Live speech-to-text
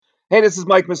Hey, this is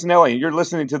Mike Missinelli, and you're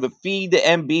listening to the Feed to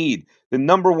Embiid, the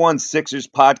 #1 Sixers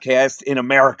podcast in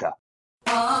America.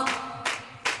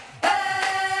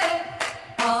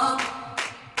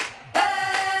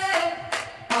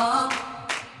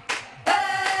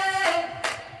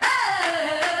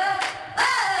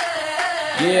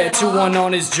 Yeah, 2-1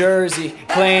 on his jersey,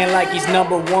 playing like he's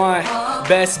 #1.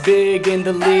 Best big in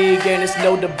the league, and it's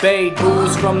no debate.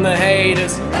 Booze from the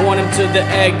haters, want him to the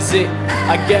exit.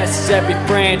 I guess every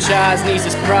franchise needs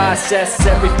its process.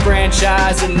 Every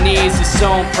franchise it needs its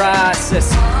own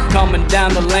process. Coming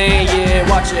down the lane, yeah,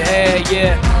 watch your head,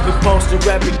 yeah. We poster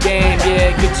every game,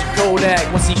 yeah, get your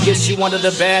Kodak. Once he gets you under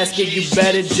the basket, you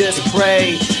better just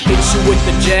pray. Hit you with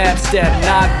the jab step,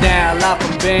 knock down, lock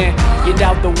him in. Get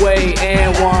out the way,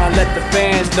 and one, let the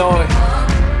fans know it.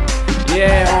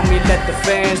 Yeah, homie, let the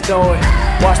fans know it.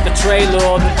 Watch the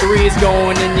trailer, the three's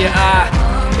going in your eye.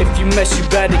 If you mess, you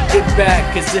better get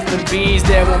back. Cause if Embiid's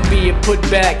there won't be a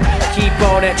putback. Keep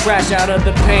all that trash out of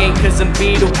the paint, cause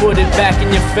Embiid will put it back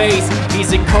in your face.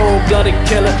 He's a cold-blooded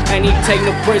killer, and he take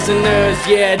no prisoners.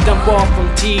 Yeah, dump off from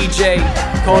TJ.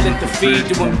 Call it the Feed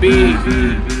to Embiid.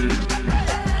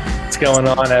 What's going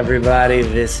on, everybody?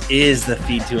 This is the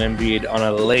Feed to Embiid on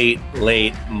a late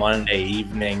Monday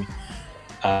evening.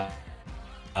 I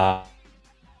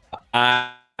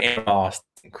am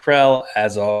Austin Krell,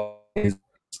 as always.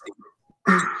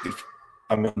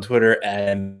 I'm on Twitter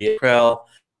and Krell.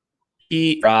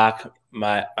 Rock,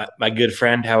 my good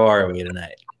friend. How are we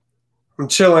tonight? I'm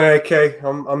chilling, AK.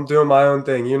 I'm doing my own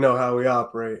thing. You know how we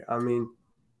operate. I mean,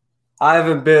 I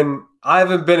haven't been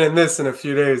in this in a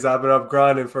few days. I've been up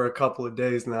grinding for a couple of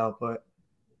days now, but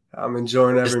I'm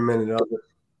enjoying every minute of it.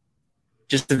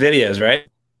 Just the videos, right?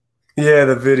 Yeah,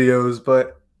 the videos,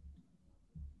 but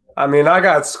I mean, I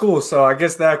got school, so I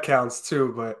guess that counts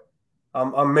too. But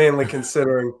I'm mainly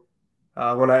considering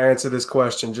when I answer this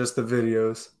question, just the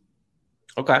videos.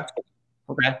 Okay.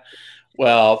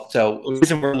 Well, so the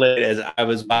reason we're late is I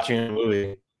was watching a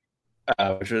movie,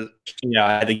 which was,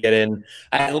 I had to get in.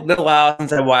 I had a little while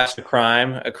since I watched a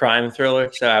crime thriller,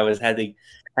 so I had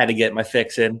to get my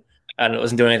fix in. I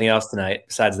wasn't doing anything else tonight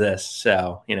besides this,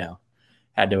 so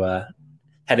had to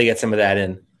get some of that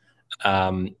in.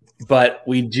 But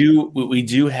we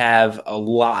do have a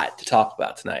lot to talk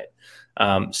about tonight.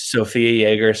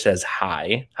 Sophia Yeager says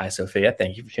hi. Hi, Sophia.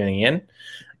 Thank you for tuning in.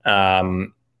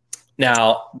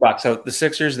 Now, Brock, so the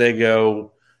Sixers, they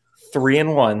go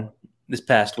 3-1 this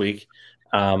past week.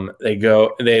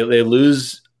 They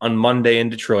lose on Monday in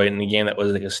Detroit in a game that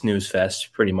was like a snooze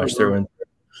fest, pretty much through and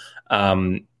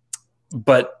through.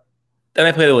 But then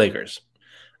they play the Lakers.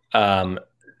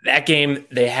 That game,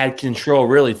 they had control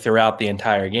really throughout the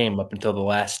entire game up until the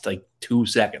last 2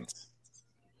 seconds.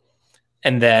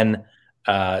 And then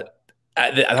I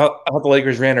thought the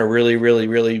Lakers ran a really, really,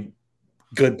 really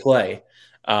good play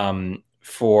to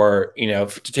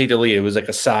take the lead. It was like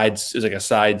a side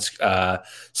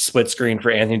split screen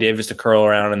for Anthony Davis to curl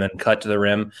around and then cut to the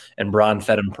rim, and Bron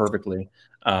fed him perfectly.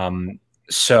 They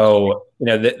take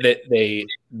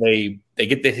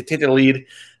the lead.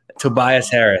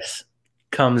 Tobias Harris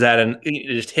comes out and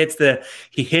he hits the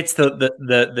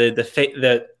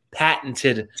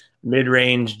patented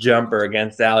mid-range jumper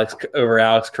against Alex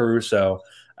Caruso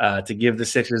to give the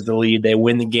Sixers the lead. They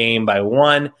win the game by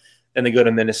 1. Then they go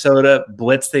to Minnesota,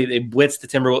 blitz. They blitz the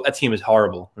Timberwolves. That team is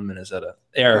horrible in Minnesota.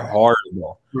 They are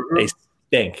horrible. Mm-hmm. They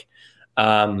stink.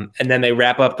 And then they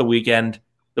wrap up the week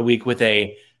with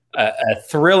a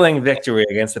thrilling victory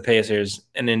against the Pacers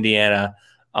in Indiana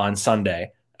on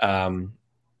Sunday.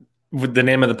 The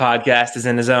name of the podcast is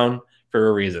In the Zone for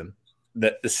a reason.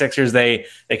 The Sixers, they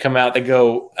come out, they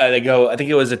go. I think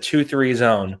it was a 2-3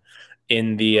 zone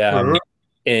in the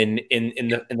in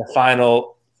the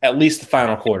final, at least the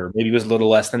final quarter. Maybe it was a little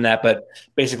less than that, but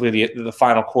basically the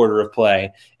final quarter of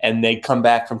play, and they come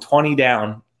back from 20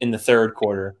 down in the third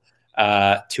quarter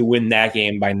to win that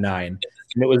game by 9.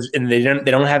 And they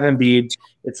don't have Embiid.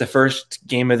 It's the first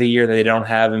game of the year that they don't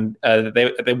have him.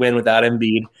 They win without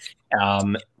Embiid.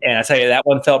 And I tell you, that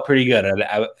one felt pretty good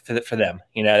for them.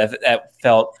 That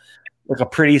felt like a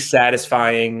pretty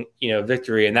satisfying,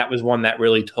 victory. And that was one that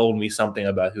really told me something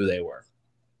about who they were.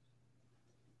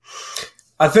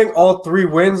 I think all 3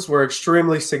 wins were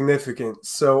extremely significant.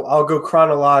 So I'll go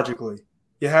chronologically.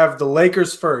 You have the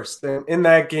Lakers first. And in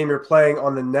that game, you're playing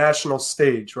on the national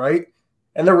stage, right?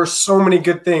 And there were so many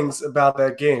good things about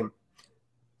that game.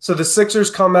 So the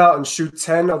Sixers come out and shoot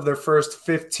 10 of their first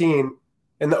 15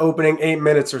 in the opening 8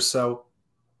 minutes or so.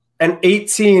 And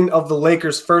 18 of the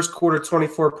Lakers' first quarter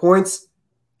 24 points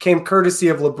came courtesy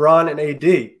of LeBron and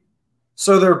AD.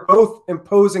 So they're both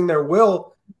imposing their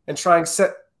will and trying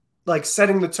to like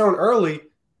setting the tone early,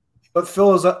 but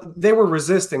they were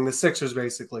resisting the Sixers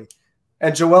basically.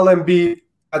 And Joel Embiid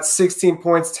got 16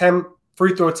 points, 10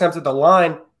 free throw attempts at the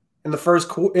line in the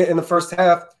first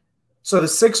half. So the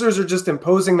Sixers are just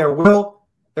imposing their will.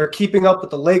 They're keeping up with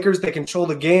the Lakers. They control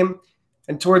the game.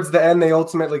 And towards the end, they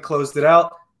ultimately closed it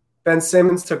out. Ben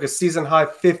Simmons took a season-high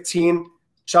 15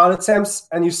 shot attempts.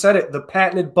 And you said it, the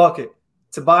patented bucket.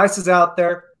 Tobias is out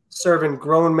there serving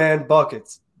grown man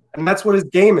buckets. And that's what his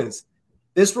game is.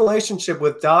 This relationship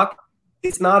with Doc,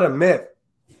 it's not a myth.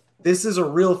 This is a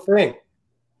real thing.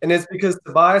 And it's because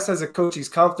Tobias has a coach he's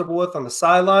comfortable with on the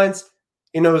sidelines.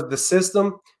 He knows the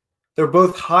system. They're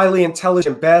both highly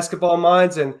intelligent basketball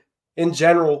minds and, in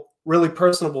general, really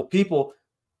personable people.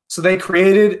 So they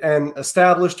created and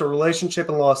established a relationship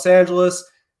in Los Angeles.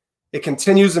 It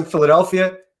continues in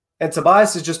Philadelphia. And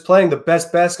Tobias is just playing the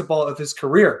best basketball of his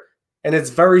career. And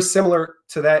it's very similar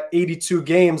to that 82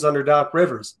 games under Doc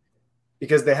Rivers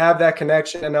because they have that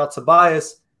connection. And now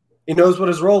Tobias, he knows what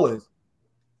his role is.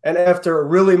 And after a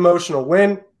really emotional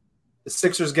win, the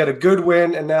Sixers get a good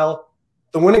win. And now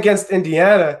the win against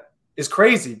Indiana is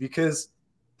crazy because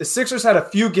the Sixers had a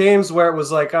few games where it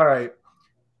was like, all right,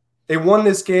 they won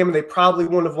this game and they probably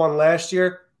wouldn't have won last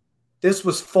year. This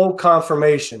was full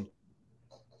confirmation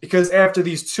because after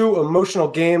these two emotional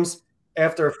games,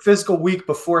 after a physical week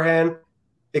beforehand,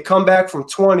 they come back from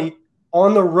 20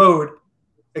 on the road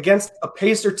against a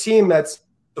Pacer team that's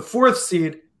the 4th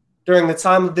seed during the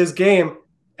time of this game,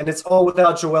 and it's all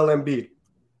without Joel Embiid.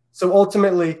 So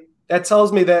ultimately, that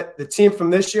tells me that the team from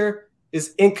this year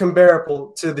is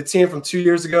incomparable to the team from 2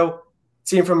 years ago,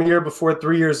 team from a year before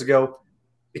 3 years ago,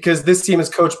 because this team is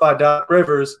coached by Doc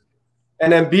Rivers,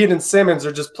 and Embiid and Simmons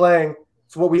are just playing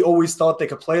to what we always thought they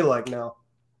could play like now.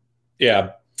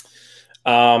 Yeah.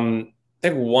 I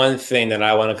think one thing that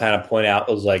I want to kind of point out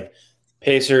was like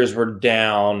Pacers were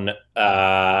down,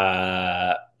 Karis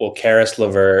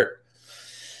LeVert,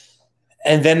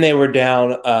 and then they were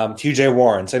down T.J.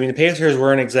 Warren. So I mean, the Pacers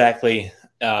weren't exactly,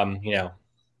 all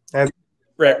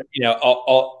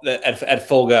at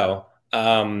full go.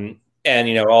 And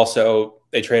also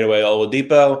they trade away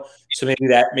Oladipo. So maybe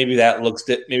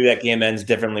that game ends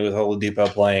differently with Oladipo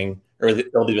playing or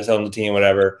Oladipo selling the team,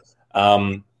 whatever.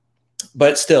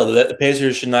 But still, the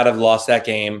Pacers should not have lost that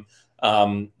game.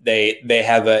 They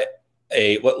have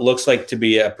a what looks like to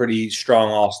be a pretty strong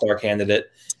all-star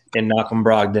candidate in Malcolm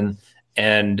Brogdon,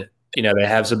 and they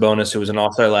have Sabonis, who was an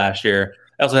all-star last year.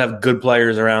 They also have good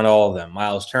players around all of them.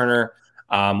 Miles Turner,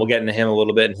 we'll get into him a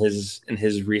little bit in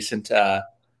his recent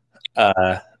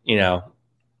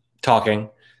talking,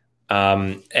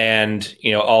 and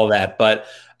all that. But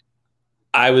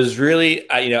I was really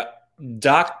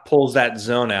Doc pulls that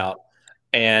zone out.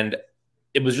 And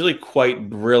it was really quite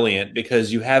brilliant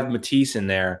because you have Matisse in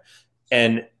there,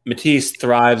 and Matisse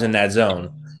thrives in that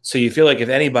zone. So you feel like if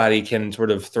anybody can sort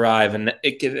of thrive and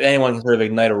if anyone can sort of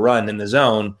ignite a run in the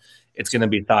zone, it's going to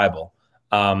be Thibault.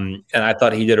 And I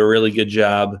thought he did a really good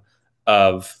job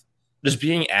of just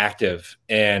being active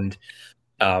and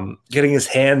getting his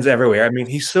hands everywhere. I mean,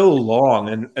 he's so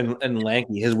long and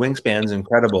lanky. His wingspan's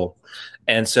incredible.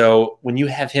 And so when you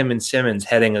have him and Simmons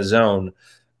heading a zone,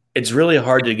 it's really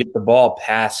hard to get the ball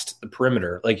past the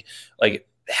perimeter. Like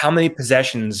how many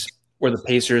possessions were the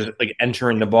Pacers like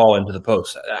entering the ball into the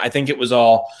post? I think it was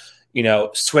all,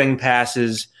 swing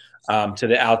passes to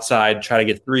the outside, try to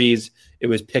get threes. It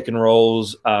was pick and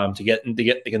rolls to get in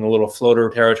the little floater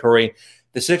territory.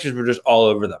 The Sixers were just all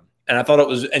over them. And I thought it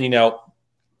was, and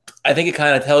I think it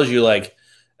kind of tells you like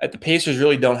that the Pacers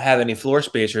really don't have any floor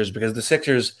spacers because the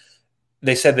Sixers,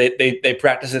 they said they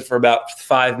practiced it for about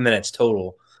 5 minutes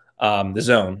total. The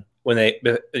zone when they,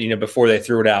 before they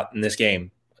threw it out in this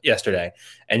game yesterday,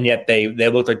 and yet they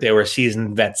looked like they were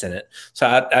seasoned vets in it.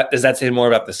 So does that say more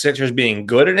about the Sixers being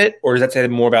good at it, or does that say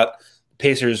more about the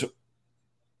Pacers?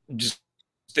 Just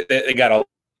they got a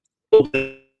little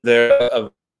bit there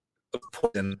of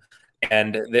poison,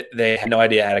 and they had no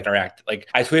idea how to interact. Like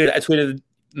I tweeted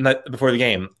before the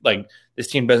game, like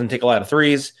this team doesn't take a lot of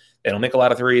threes. They don't make a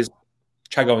lot of threes.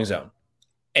 Try going zone.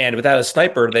 And without a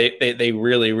sniper, they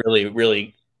really, really,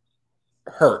 really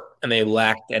hurt, and they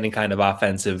lacked any kind of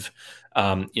offensive,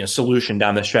 solution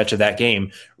down the stretch of that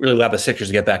game. Really allowed the Sixers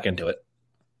to get back into it.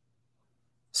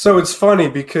 So it's funny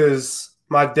because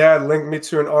my dad linked me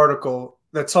to an article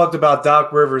that talked about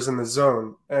Doc Rivers in the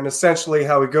zone and essentially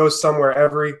how he goes somewhere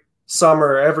every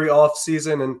summer, every off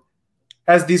season, and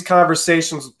has these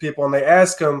conversations with people, and they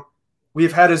ask him,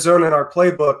 "We've had a zone in our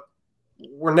playbook.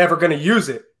 We're never going to use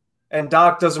it." And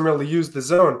Doc doesn't really use the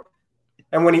zone.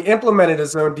 And when he implemented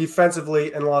his zone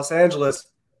defensively in Los Angeles,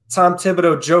 Tom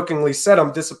Thibodeau jokingly said,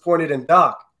 "I'm disappointed in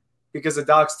Doc." because of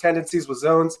Doc's tendencies with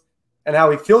zones and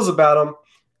how he feels about them.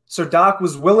 So Doc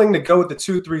was willing to go with the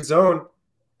 2-3 zone,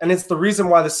 and it's the reason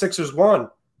why the Sixers won.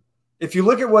 If you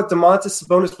look at what Domantas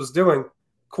Sabonis was doing,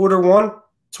 quarter one,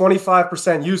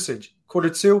 25% usage. Quarter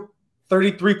two,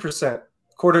 33%.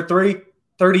 Quarter three,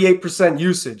 38%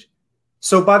 usage.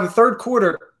 So by the third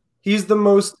quarter, he's the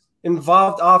most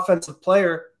involved offensive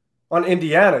player on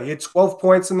Indiana. He had 12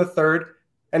 points in the third,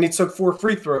 and he took 4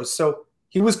 free throws. So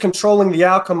he was controlling the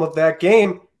outcome of that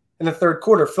game in the third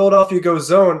quarter. Philadelphia goes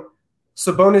zone.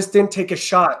 Sabonis didn't take a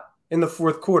shot in the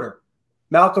fourth quarter.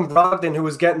 Malcolm Brogdon, who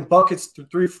was getting buckets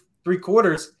through three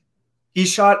quarters, he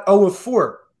shot 0 of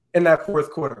 4 in that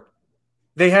fourth quarter.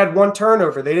 They had 1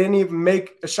 turnover. They didn't even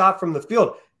make a shot from the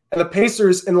field. And the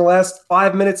Pacers, in the last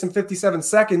 5 minutes and 57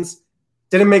 seconds,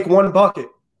 didn't make 1 bucket.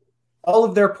 All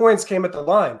of their points came at the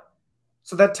line.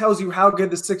 So that tells you how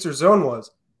good the Sixers zone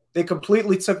was. They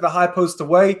completely took the high post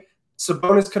away.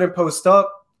 Sabonis couldn't post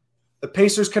up. The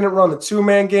Pacers couldn't run the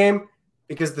 2-man game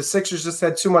because the Sixers just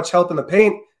had too much help in the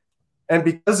paint. And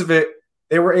because of it,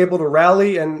 they were able to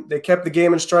rally, and they kept the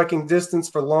game in striking distance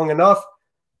for long enough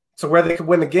to where they could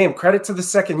win the game. Credit to the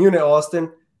second unit,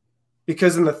 Austin,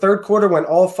 because in the third quarter, when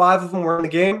all 5 of them were in the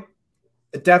game,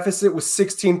 the deficit was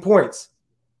 16 points.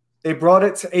 They brought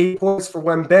it to 8 points for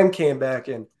when Ben came back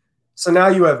in. So now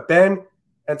you have Ben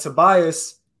and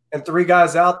Tobias and 3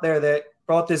 guys out there that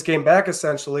brought this game back,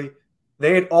 essentially.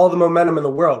 They had all the momentum in the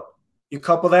world. You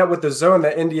couple that with the zone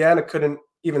that Indiana couldn't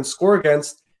even score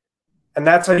against, and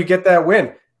that's how you get that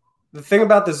win. The thing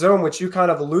about the zone, which you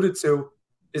kind of alluded to,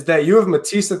 is that you have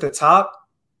Matisse at the top,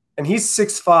 and he's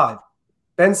 6'5".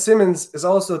 Ben Simmons is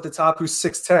also at the top, who's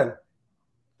 6'10".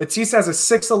 Matisse has a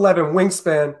 6'11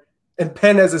 wingspan, and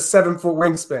Ben has a 7-foot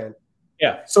wingspan.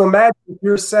 Yeah. So imagine if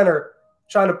you're a center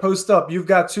trying to post up. You've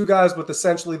got 2 guys with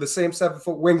essentially the same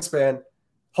 7-foot wingspan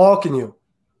hawking you.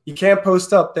 You can't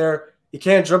post up there. You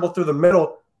can't dribble through the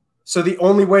middle. So the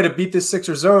only way to beat this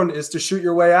Sixer zone is to shoot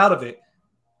your way out of it.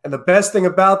 And the best thing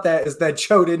about that is that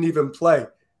Joe didn't even play.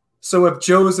 So if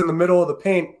Joe's in the middle of the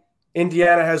paint,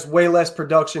 Indiana has way less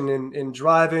production in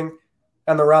driving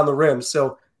and around the rim.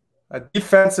 So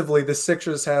defensively, the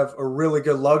Sixers have a really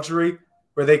good luxury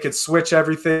where they could switch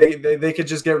everything. They could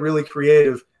just get really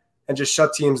creative and just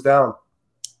shut teams down.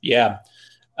 Yeah.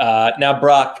 Now,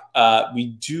 Brock,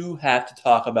 we do have to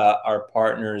talk about our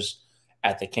partners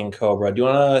at the King Cobra. Do you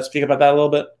want to speak about that a little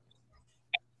bit?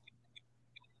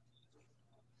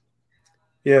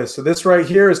 Yeah, so this right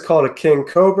here is called a King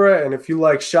Cobra, and if you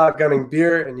like shotgunning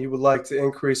beer and you would like to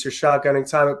increase your shotgunning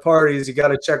time at parties, you got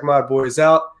to check my boys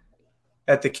out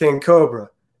at the King Cobra.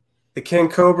 The King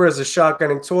Cobra is a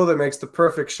shotgunning tool that makes the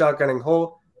perfect shotgunning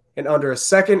hole in under a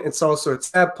second. It's also a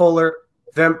tab puller,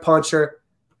 vent puncher,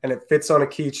 and it fits on a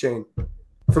keychain.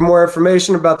 For more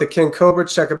information about the King Cobra,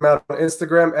 check them out on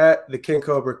Instagram at the King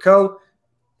Cobra Co.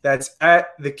 That's at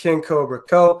the King Cobra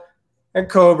Co. And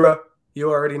Cobra, you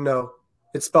already know,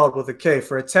 it's spelled with a K.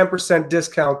 For a 10%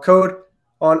 discount code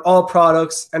on all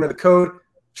products, enter the code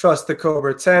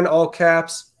TrustTheCobra10, all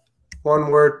caps,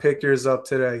 one word. Pick yours up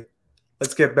today.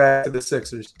 Let's get back to the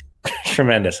Sixers.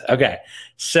 Tremendous. Okay,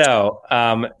 so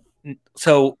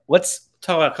let's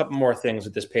talk about a couple more things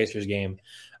with this Pacers game.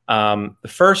 The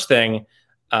first thing,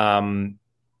 I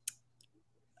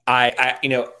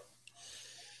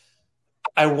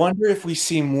wonder if we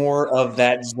see more of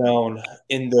that zone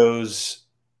in those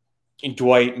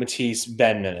Dwight, Matisse,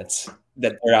 Ben minutes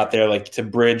that they're out there, like to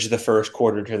bridge the first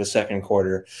quarter to the second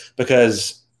quarter,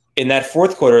 because in that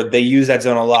fourth quarter they used that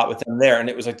zone a lot with them there, and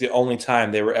it was like the only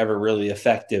time they were ever really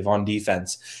effective on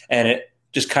defense, and it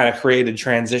just kind of created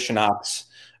transition ops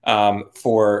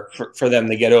for them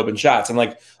to get open shots. And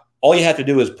like all you have to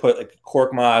do is put like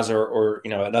Korkmaz or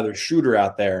another shooter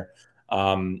out there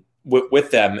with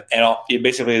them, and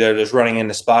basically they're just running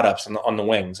into spot ups on the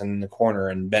wings and in the corner,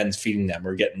 and Ben's feeding them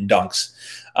or getting dunks.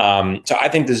 So I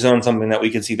think the zone's something that we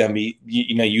could see them be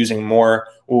using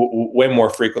way more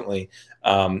frequently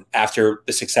after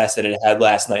the success that it had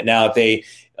last night. Now, if they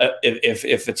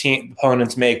if the team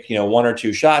opponents make 1 or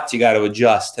 2 shots, you got to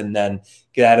adjust and then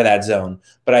get out of that zone.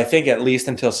 But I think at least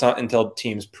until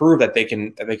teams prove that they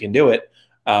can do it,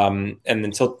 and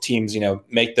until teams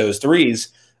make those threes,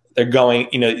 they're going.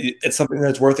 It's something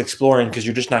that's worth exploring because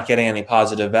you're just not getting any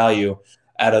positive value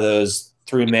out of those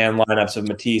 3-man lineups of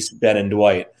Matisse, Ben, and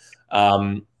Dwight.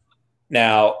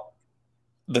 Now,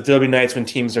 there'll be nights when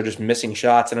teams are just missing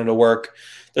shots and it'll work.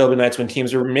 There'll be nights when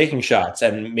teams are making shots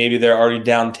and maybe they're already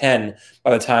down 10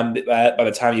 by the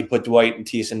time you put Dwight,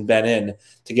 Matisse, and Ben in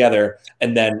together,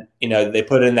 and then they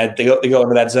put in that they go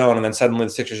into that zone, and then suddenly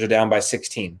the Sixers are down by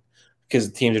 16 because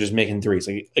the teams are just making threes.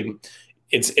 Like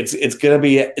it's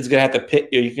gonna have to pick.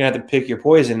 You're gonna have to pick your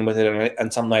poison with it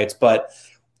on some nights, but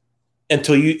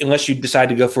unless you decide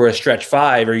to go for a stretch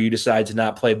five or you decide to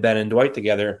not play Ben and Dwight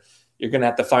together, you're going to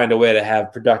have to find a way to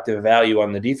have productive value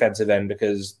on the defensive end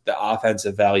because the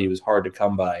offensive value is hard to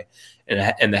come by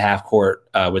in the half court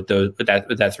with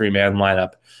that 3-man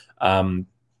lineup.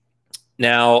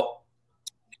 Now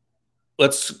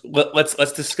let's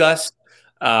discuss.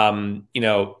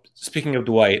 Speaking of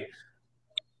Dwight,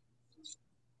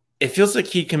 it feels like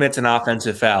he commits an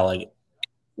offensive foul like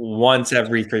once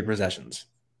every 3 possessions.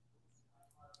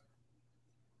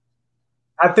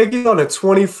 I think he's on a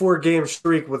 24-game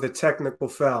streak with a technical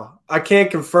foul. I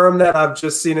can't confirm that. I've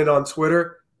just seen it on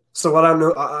Twitter, so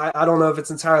I don't know if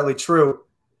it's entirely true.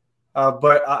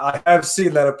 But I have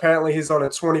seen that apparently he's on a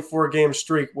 24-game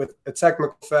streak with a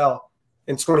technical foul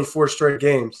in 24 straight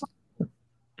games.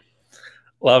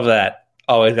 Love that.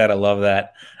 Always gotta love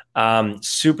that.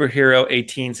 Superhero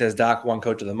 18 says Doc won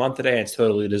Coach of the Month today. It's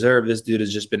totally deserved. This dude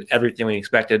has just been everything we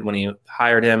expected when he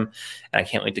hired him, and I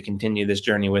can't wait to continue this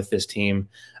journey with this team.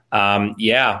 I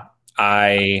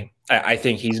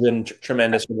think he's been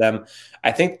tremendous for them.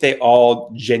 I think they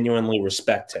all genuinely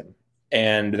respect him,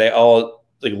 and they all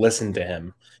listen to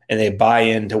him, and they buy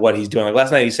into what he's doing. Like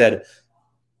last night, he said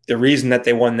the reason that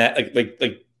they won that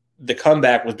the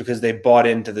comeback was because they bought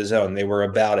into the zone. They were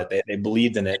about it. They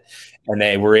believed in it, and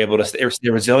they were able to stay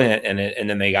resilient in it, and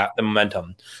then they got the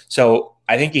momentum. So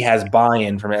I think he has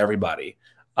buy-in from everybody.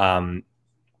 Now,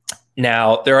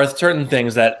 there are certain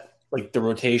things that, the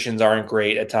rotations aren't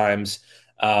great at times.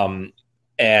 And,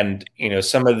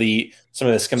 some of the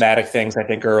schematic things I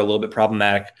think are a little bit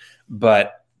problematic,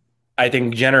 but I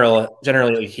think generally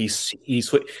he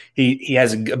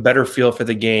has a better feel for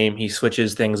the game. He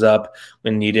switches things up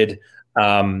when needed,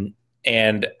 and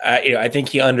I think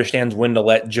he understands when to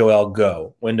let Joel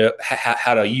go,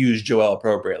 how to use Joel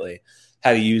appropriately,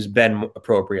 how to use Ben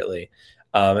appropriately,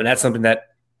 and that's something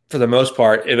that, for the most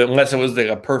part, unless it was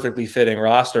a perfectly fitting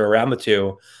roster around the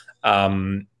two,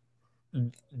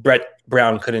 Brett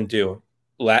Brown couldn't do,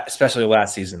 especially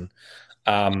last season.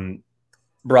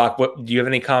 Brock, do you have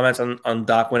any comments on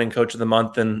Doc winning Coach of the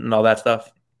Month and all that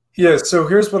stuff? Yeah, so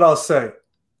here's what I'll say.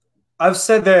 I've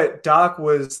said that Doc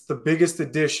was the biggest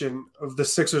addition of the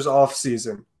Sixers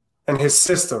offseason and his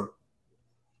system.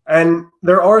 And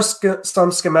there are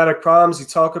some schematic problems you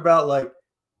talk about,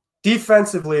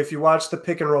 defensively, if you watch the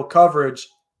pick and roll coverage,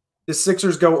 the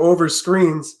Sixers go over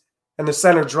screens and the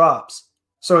center drops.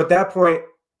 So at that point,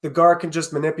 the guard can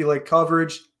just manipulate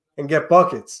coverage and get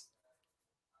buckets.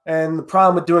 And the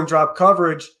problem with doing drop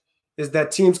coverage is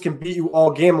that teams can beat you all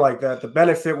game like that. The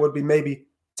benefit would be maybe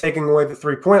taking away the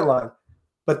 3-point line.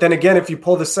 But then again, if you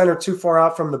pull the center too far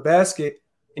out from the basket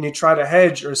and you try to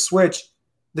hedge or switch,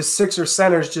 the Sixers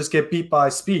centers just get beat by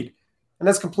speed. And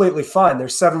that's completely fine. They're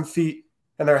 7 feet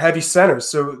and they're heavy centers.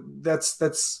 So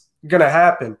that's going to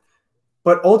happen.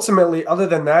 But ultimately, other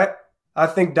than that, I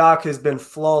think Doc has been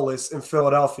flawless in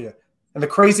Philadelphia. And the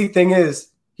crazy thing is,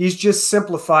 he's just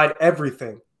simplified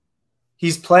everything.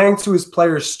 He's playing to his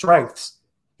players' strengths.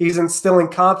 He's instilling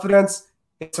confidence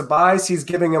in Tobias. He's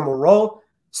giving him a role.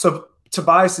 So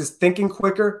Tobias is thinking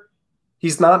quicker.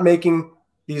 He's not making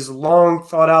these long,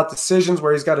 thought-out decisions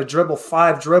where he's got to dribble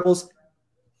 5 dribbles.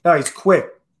 No, he's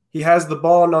quick. He has the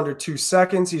ball in under 2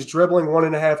 seconds. He's dribbling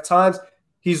 1.5 times.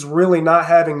 He's really not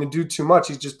having to do too much.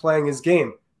 He's just playing his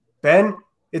game. Ben,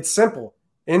 it's simple.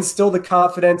 Instill the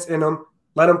confidence in him.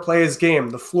 Let him play his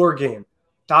game, the floor game.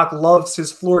 Doc loves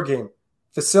his floor game.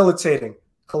 Facilitating,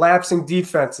 collapsing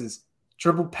defenses,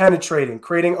 dribble penetrating,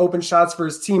 creating open shots for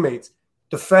his teammates,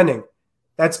 defending.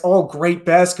 That's all great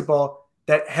basketball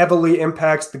that heavily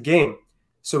impacts the game.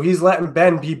 So he's letting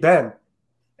Ben be Ben.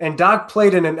 And Doc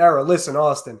played in an era. Listen,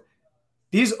 Austin,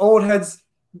 these old heads,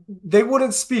 they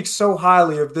wouldn't speak so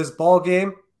highly of this ball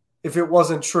game if it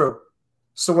wasn't true.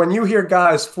 So when you hear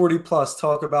guys 40-plus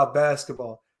talk about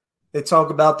basketball, they talk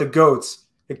about the GOATs,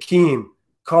 Hakeem,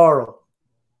 Carl,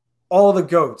 all the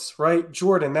GOATs, right?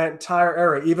 Jordan, that entire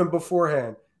era, even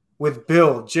beforehand, with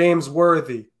Bill, James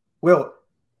Worthy, Wilt.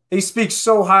 They speak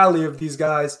so highly of these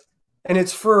guys, and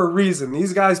it's for a reason.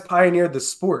 These guys pioneered the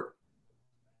sport.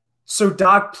 So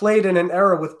Doc played in an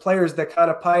era with players that kind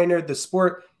of pioneered the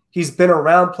sport. He's been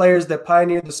around players that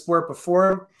pioneered the sport before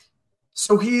him.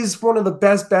 So he's one of the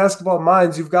best basketball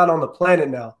minds you've got on the planet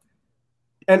now.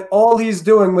 And all he's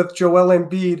doing with Joel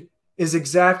Embiid is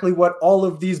exactly what all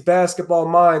of these basketball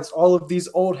minds, all of these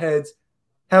old heads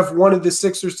have wanted the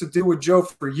Sixers to do with Joe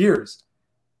for years.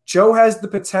 Joe has the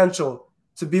potential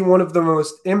to be one of the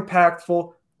most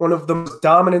impactful, one of the most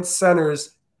dominant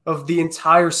centers of the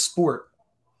entire sport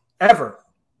ever.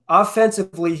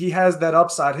 offensively, he has that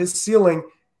upside. His ceiling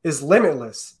is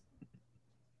limitless.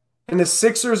 And the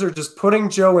Sixers are just putting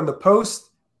Joe in the post,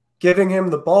 giving him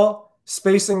the ball,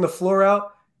 spacing the floor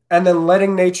out, and then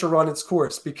letting nature run its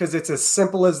course, because it's as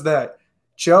simple as that.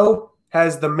 Joe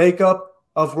has the makeup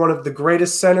of one of the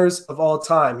greatest centers of all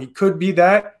time. He could be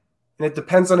that, and it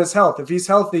depends on his health. If he's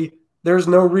healthy, there's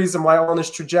no reason why on this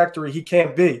trajectory he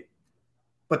can't be.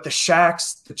 But the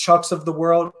Shaqs, the Chucks of the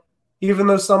world, even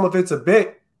though some of it's a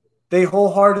bit, they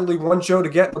wholeheartedly want Joe to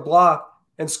get in the block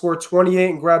and score 28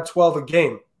 and grab 12 a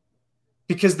game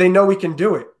because they know he can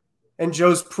do it. And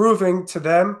Joe's proving to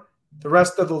them, the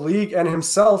rest of the league and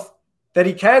himself, that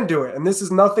he can do it. And this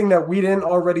is nothing that we didn't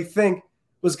already think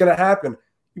was going to happen.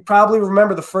 You probably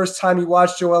remember the first time you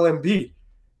watched Joel Embiid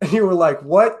and you were like,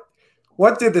 what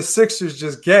did the Sixers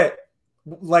just get?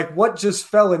 Like, what just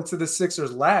fell into the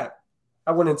Sixers' lap?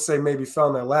 I wouldn't say maybe fell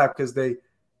in their lap because they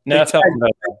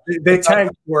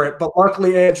tanked for it. But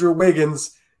luckily, Andrew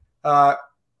Wiggins got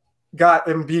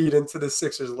Embiid into the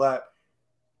Sixers' lap.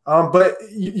 But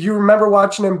you remember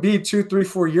watching Embiid 2, 3,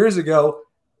 4 years ago,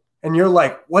 and you're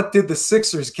like, what did the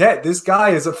Sixers get? This guy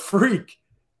is a freak.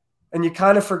 And you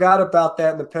kind of forgot about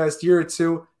that in the past year or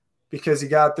two because he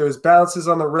got those bounces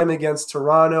on the rim against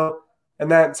Toronto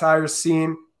and that entire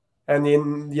scene. And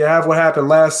then you have what happened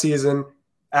last season.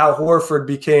 Al Horford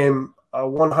became a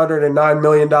 $109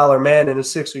 million man in a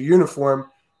Sixer uniform,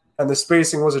 and the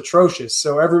spacing was atrocious.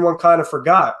 So everyone kind of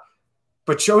forgot.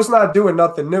 But Joe's not doing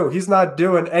nothing new. He's not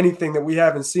doing anything that we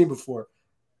haven't seen before.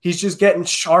 He's just getting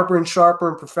sharper and sharper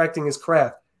and perfecting his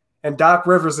craft. And Doc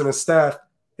Rivers and his staff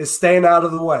is staying out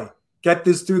of the way. Get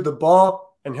this dude the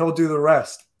ball, and he'll do the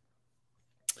rest.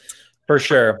 For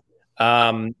sure.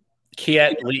 Kiet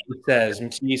Lee says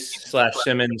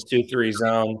Matisse/Simmons 2-3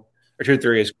 zone or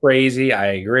 2-3 is crazy.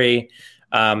 I agree.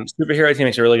 Superhero team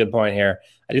makes a really good point here.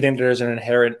 I do think there's an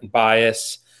inherent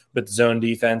bias with zone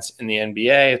defense in the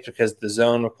NBA. It's because the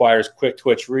zone requires quick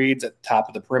twitch reads at the top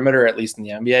of the perimeter, at least in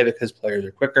the NBA, because players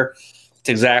are quicker. It's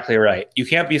exactly right. You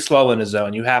can't be slow in a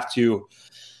zone. You have to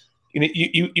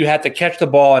you have to catch the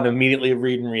ball and immediately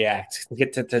read and react to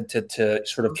get to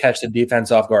sort of catch the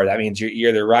defense off guard. That means you're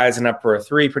either rising up for a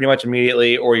three pretty much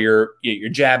immediately, or you're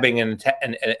jabbing and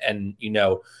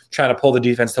trying to pull the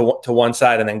defense to one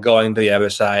side and then going to the other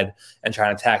side and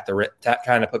trying to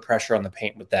trying to put pressure on the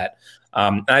paint with that.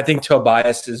 And I think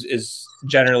Tobias is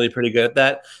generally pretty good at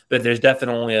that, but there's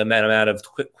definitely an amount of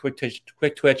quick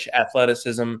twitch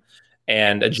athleticism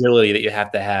and agility that you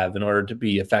have to have in order to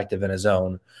be effective in a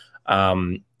zone.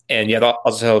 And you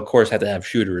also, of course, have to have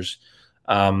shooters.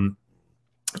 Now,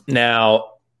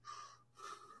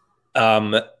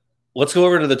 let's go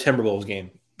over to the Timberwolves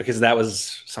game because that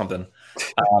was something.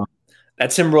 That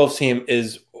Timberwolves team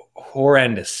is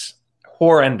horrendous.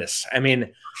 I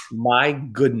mean, my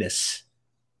goodness,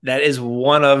 that is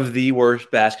one of the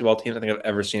worst basketball teams I think I've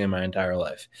ever seen in my entire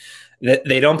life.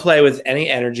 They don't play with any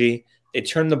energy. They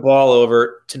turn the ball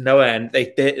over to no end.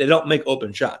 They don't make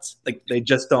open shots. Like, they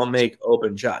just don't make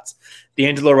open shots.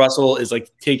 D'Angelo Russell is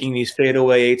like taking these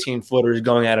fadeaway 18-footers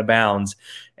going out of bounds,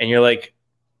 and you're like,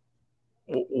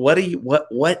 what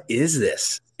is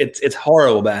this? It's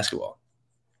horrible basketball.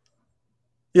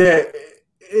 Yeah,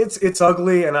 it's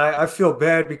ugly, and I feel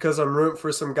bad because I'm rooting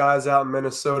for some guys out in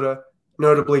Minnesota,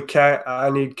 notably Cat. I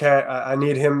need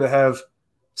him to have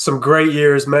some great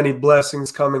years, many blessings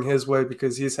coming his way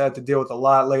because he's had to deal with a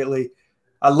lot lately.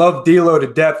 I love D'Lo to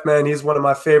death, man. He's one of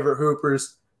my favorite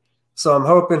hoopers. So I'm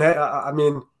hoping, I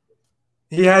mean,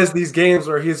 he has these games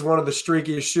where he's one of the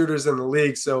streakiest shooters in the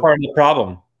league. So part of the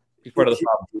problem.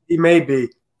 He may be.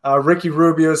 Ricky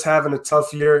Rubio's having a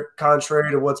tough year,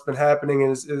 contrary to what's been happening in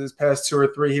his past 2 or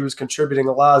 3. He was contributing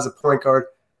a lot as a point guard.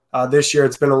 This year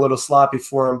it's been a little sloppy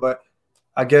for him, but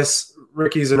I guess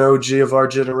Ricky's an OG of our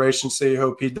generation, so you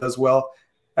hope he does well,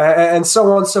 and so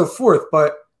on and so forth.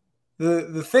 But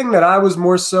the thing that I was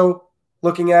more so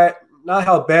looking at, not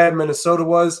how bad Minnesota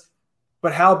was,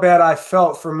 but how bad I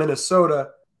felt for Minnesota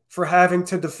for having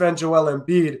to defend Joel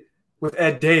Embiid with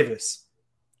Ed Davis.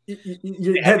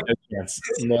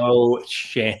 No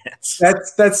chance.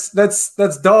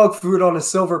 That's dog food on a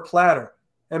silver platter.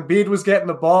 Embiid was getting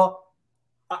the ball.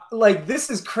 Like, this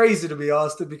is crazy to be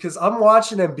Austin, because I'm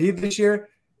watching Embiid this year,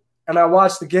 and I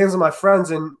watch the games with my friends,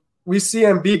 and we see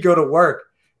Embiid go to work,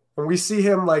 and we see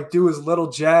him like do his little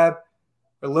jab,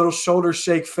 a little shoulder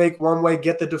shake, fake one way,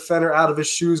 get the defender out of his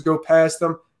shoes, go past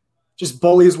him, just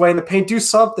bully his way in the paint, do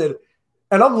something.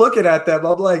 And I'm looking at them,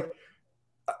 I'm like,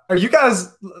 are you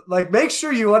guys, like, make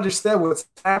sure you understand what's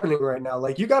happening right now.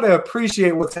 Like, you got to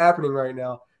appreciate what's happening right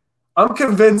now. I'm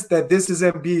convinced that this is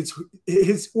Embiid's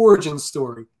his origin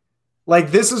story.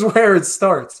 Like, this is where it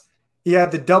starts. He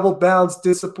had the double bounce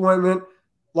disappointment,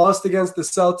 lost against the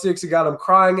Celtics. He got him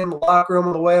crying in the locker room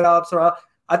on the way out.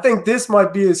 I think this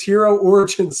might be his hero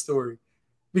origin story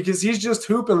because he's just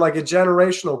hooping like a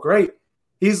generational great.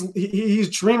 He's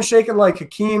dream shaking like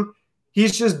Hakeem.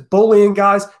 He's just bullying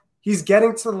guys. He's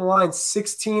getting to the line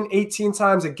 16, 18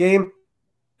 times a game.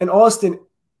 And Austin,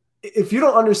 if you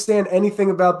don't understand anything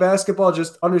about basketball,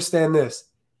 just understand this.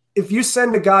 If you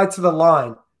send a guy to the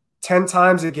line 10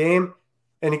 times a game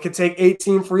and he can take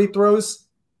 18 free throws,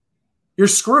 you're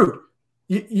screwed.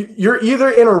 You're either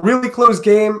in a really close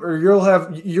game or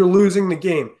you're losing the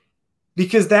game,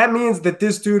 because that means that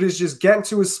this dude is just getting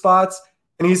to his spots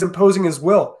and he's imposing his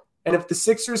will. And if the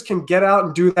Sixers can get out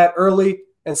and do that early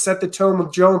and set the tone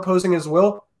with Joe imposing his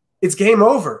will, it's game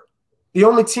over. The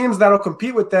only teams that'll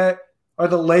compete with that are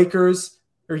the Lakers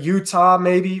or Utah,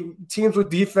 maybe teams with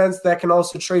defense that can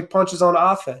also trade punches on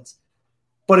offense.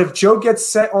 But if Joe gets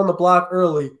set on the block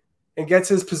early and gets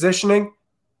his positioning,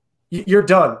 you're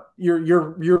done.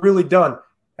 You're really done.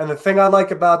 And the thing I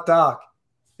like about Doc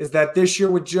is that this year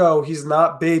with Joe, he's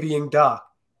not babying Doc.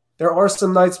 There are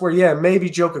some nights where, yeah, maybe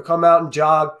Joe could come out and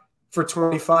jog for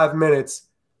 25 minutes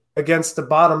against the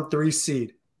bottom 3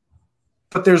 seed.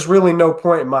 But there's really no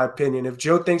point, in my opinion. If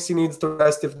Joe thinks he needs the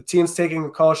rest, if the team's taking a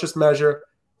cautious measure,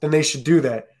 then they should do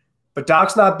that. But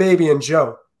Doc's not babying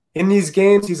Joe. In these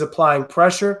games, he's applying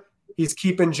pressure. He's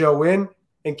keeping Joe in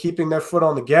and keeping their foot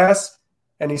on the gas.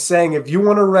 And he's saying, if you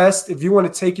want to rest, if you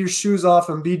want to take your shoes off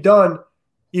and be done,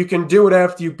 you can do it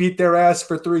after you beat their ass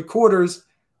for 3 quarters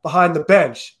behind the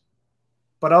bench.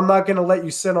 But I'm not going to let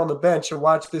you sit on the bench and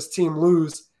watch this team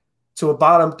lose to a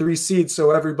bottom 3 seed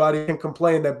so everybody can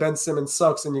complain that Ben Simmons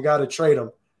sucks and you got to trade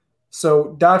him.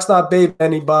 So Doc's not babying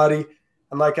anybody.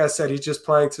 And like I said, he's just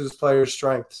playing to his players'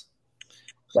 strengths.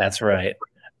 That's right.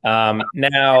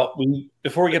 Now,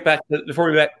 before we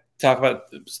talk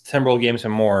about Timberwolves games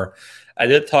and more, I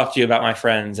did talk to you about my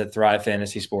friends at Thrive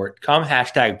Fantasy Sport. Come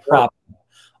 #prop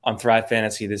on Thrive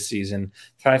Fantasy this season.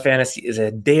 Thrive Fantasy is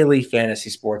a daily fantasy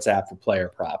sports app for player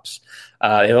props.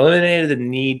 They eliminated the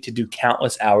need to do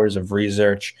countless hours of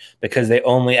research because they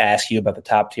only ask you about the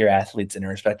top-tier athletes in their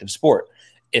respective sport.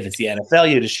 If it's the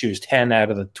NFL, you just choose 10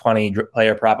 out of the 20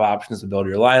 player prop options to build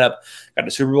your lineup. Got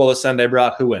the Super Bowl this Sunday,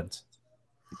 Brock. Who wins?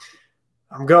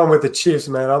 I'm going with the Chiefs,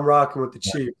 man. I'm rocking with the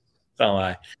Chiefs. Don't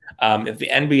lie. If the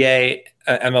NBA,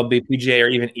 MLB, PGA, or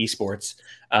even esports,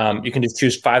 you can just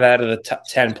choose 5 out of the top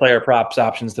 10 player props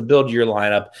options to build your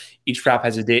lineup. Each prop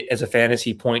has a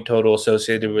fantasy point total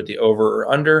associated with the over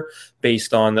or under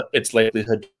based on its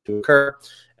likelihood to occur.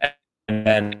 And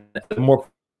then the more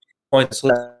points,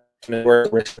 the more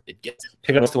risk it gets.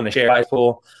 Pick up to win a share prize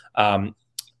pool.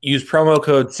 Use promo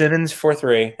code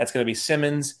Simmons43. That's going to be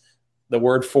Simmons, the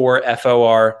word 4,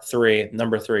 FOR3,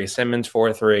 number 3,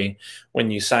 Simmons43, when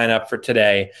you sign up for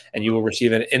today, and you will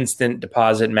receive an instant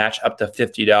deposit match up to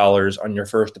 $50 on your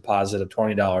first deposit of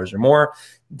 $20 or more.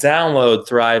 Download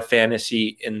Thrive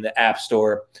Fantasy in the App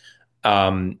Store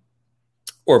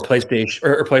or PlayStation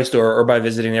or Play Store, or by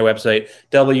visiting their website,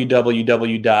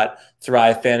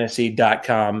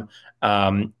 www.thrivefantasy.com.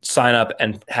 Sign up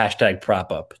and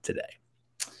 #prop up today.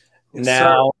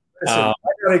 Now, listen, I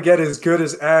gotta get as good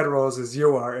as ad rolls as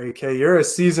you are, AK. You're a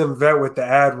seasoned vet with the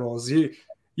ad rolls. You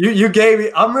gave me.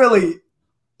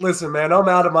 Listen, man. I'm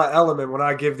out of my element when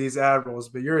I give these ad rolls,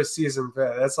 but you're a seasoned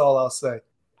vet. That's all I'll say.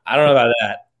 I don't know about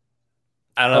that.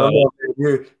 I don't know.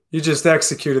 You just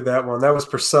executed that one. That was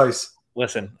precise.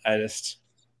 Listen, just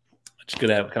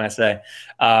good at. What can I say?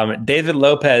 David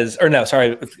Lopez, or no,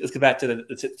 sorry. Let's get back to the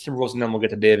Timberwolves, and then we'll get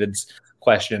to David's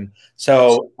question.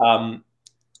 So,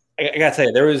 I gotta tell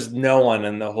you, there was no one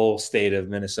in the whole state of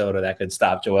Minnesota that could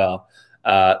stop Joel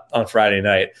on Friday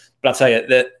night. But I'll tell you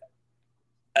that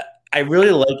I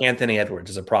really like Anthony Edwards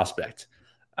as a prospect.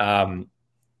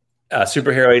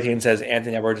 Superhero 18 says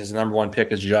Anthony Edwards is the number 1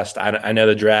 pick. Is just I know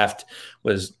the draft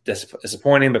was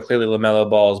disappointing, but clearly LaMelo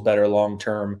Ball is better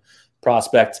long-term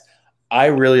prospect. I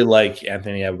really like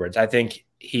Anthony Edwards. I think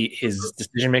his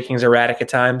decision making is erratic at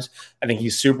times. I think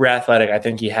he's super athletic. I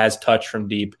think he has touch from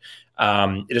deep.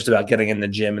 It's just about getting in the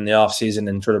gym in the off season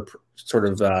and sort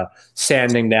of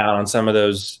sanding down on some of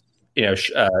those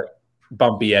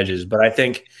bumpy edges. But I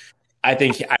think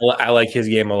I like his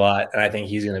game a lot, and I think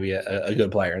he's going to be a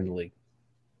good player in the league.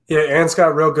 Yeah, Ant's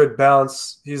got real good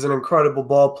bounce. He's an incredible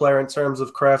ball player in terms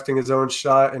of crafting his own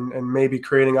shot and maybe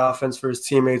creating offense for his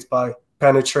teammates by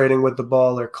penetrating with the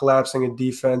ball or collapsing in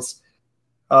defense.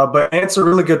 But Ant's a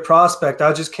really good prospect.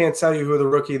 I just can't tell you who the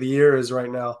rookie of the year is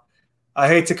right now. I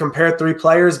hate to compare 3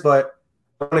 players, but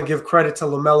I want to give credit to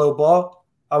LaMelo Ball.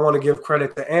 I want to give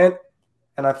credit to Ant.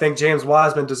 And I think James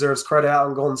Wiseman deserves credit out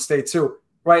in Golden State too.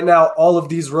 Right now, all of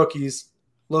these rookies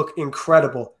look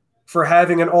incredible for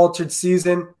having an altered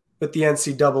season with the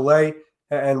NCAA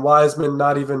and Wiseman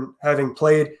not even having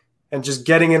played and just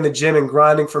getting in the gym and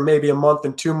grinding for maybe a month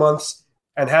and 2 months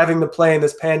and having to play in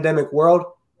this pandemic world.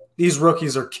 These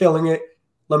rookies are killing it.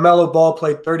 LaMelo Ball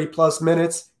played 30-plus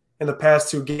minutes in the past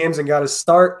 2 games and got his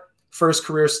start, first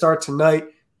career start tonight.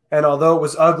 And although it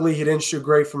was ugly, he didn't shoot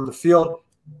great from the field,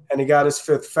 and he got his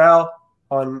 5th foul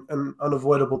on an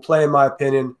unavoidable play, in my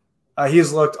opinion.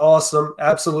 He's looked awesome,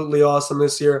 absolutely awesome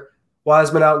this year.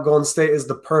 Wiseman out in Golden State is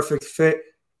the perfect fit.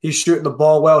 He's shooting the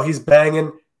ball well, he's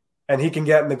banging, and he can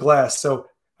get in the glass. So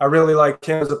I really like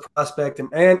him as a prospect.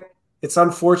 And it's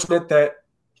unfortunate that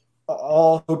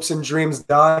all hopes and dreams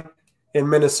die in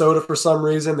Minnesota for some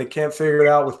reason. They can't figure it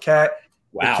out with Cat.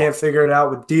 Wow. They can't figure it out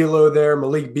with D'Lo there.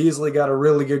 Malik Beasley got a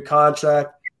really good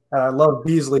contract. And I love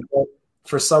Beasley, but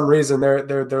for some reason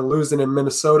they're losing in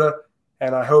Minnesota.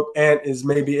 And I hope Ant is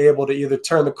maybe able to either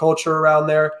turn the culture around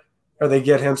there or they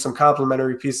get him some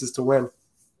complimentary pieces to win.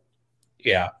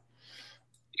 Yeah.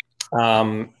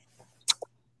 I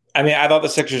I thought the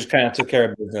Sixers kind of took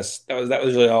care of business. That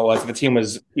was really all it was. The team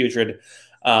was putrid.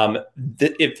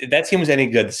 If that team was any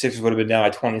good, the Sixers would have been down by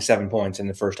 27 points in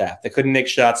the first half. They couldn't make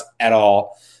shots at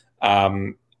all.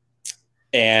 And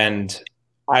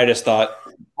I just thought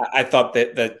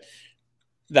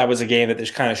that was a game that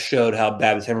just kind of showed how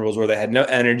bad the Timberwolves were. They had no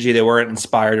energy. They weren't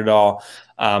inspired at all.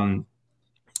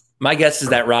 My guess is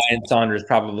that Ryan Saunders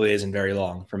probably isn't very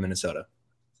long for Minnesota.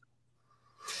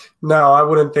 No, I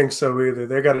wouldn't think so either.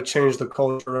 They got to change the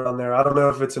culture around there. I don't know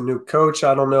if it's a new coach.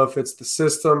 I don't know if it's the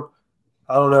system.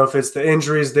 I don't know if it's the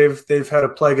injuries. They've had a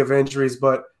plague of injuries,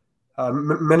 but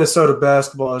Minnesota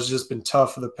basketball has just been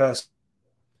tough for the past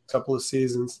couple of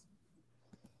seasons.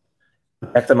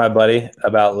 Texted my buddy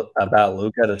about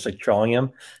Luka, just like trolling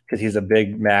him because he's a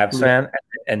big Mavs fan,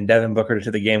 and Devin Booker to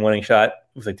the game-winning shot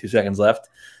with like 2 seconds left.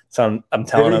 So I'm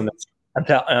telling him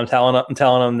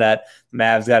that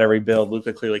Mavs got to rebuild.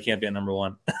 Luka clearly can't be a number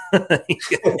 1. That's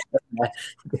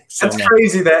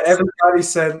crazy that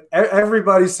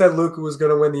everybody said Luka was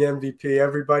going to win the MVP.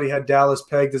 Everybody had Dallas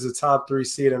pegged as a top 3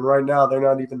 seed, and right now they're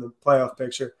not even in the playoff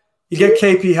picture. You get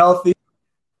KP healthy,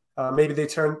 maybe they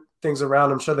turn things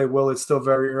around. I'm sure they will. It's still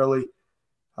very early,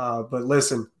 but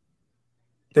listen,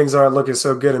 things aren't looking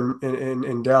so good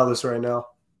in Dallas right now.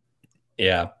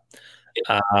 Yeah.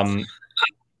 I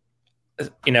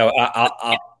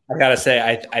gotta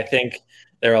say, I think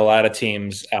there are a lot of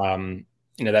teams,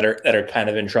 that are kind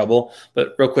of in trouble.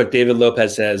 But real quick, David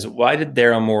Lopez says, "Why did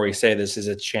Daryl Morey say this is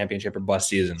a championship or bust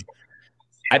season?"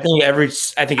 I think every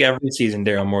season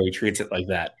Daryl Morey treats it like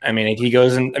that.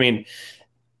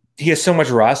 He has so much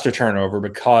roster turnover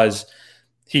because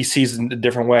he sees a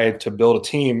different way to build a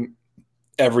team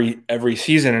every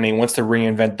season, and he wants to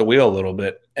reinvent the wheel a little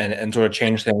bit and sort of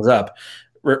change things up.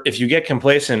 If you get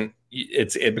complacent,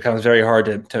 it becomes very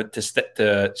hard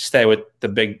to stay with the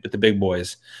big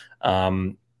boys.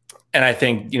 And I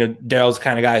think Daryl's the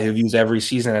kind of guy who views every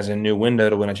season as a new window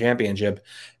to win a championship,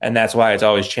 and that's why it's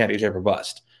always championship or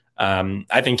bust.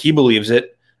 I think he believes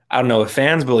it. I don't know if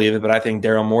fans believe it, but I think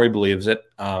Daryl Morey believes it.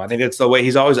 I think it's the way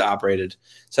he's always operated.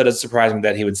 So it doesn't surprise me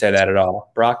that he would say that at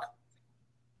all. Brock?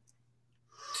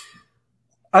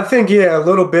 I think, a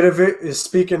little bit of it is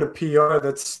speaking of PR.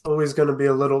 That's always going to be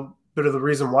a little bit of the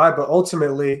reason why. But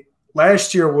ultimately,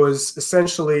 last year was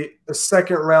essentially a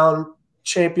second-round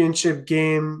championship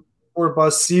game or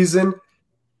bust season.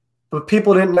 But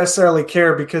people didn't necessarily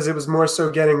care because it was more so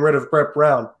getting rid of Brett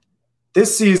Brown.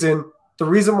 This season, the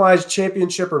reason why it's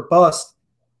championship or bust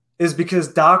is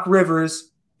because Doc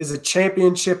Rivers is a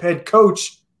championship head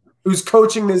coach who's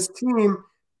coaching this team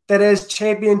that has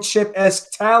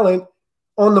championship-esque talent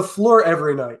on the floor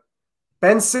every night.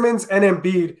 Ben Simmons and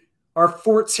Embiid are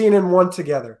 14-1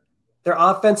 together. Their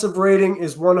offensive rating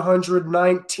is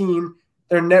 119.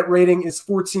 Their net rating is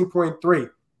 14.3.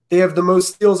 They have the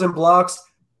most steals and blocks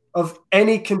of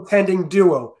any contending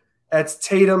duo. That's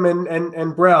Tatum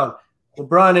and Brown,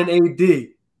 LeBron and AD,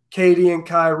 KD and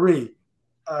Kyrie,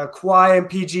 Kawhi and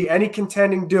PG, any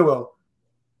contending duo.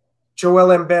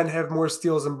 Joel and Ben have more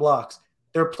steals and blocks.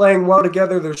 They're playing well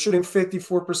together. They're shooting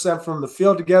 54% from the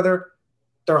field together.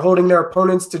 They're holding their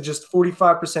opponents to just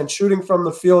 45% shooting from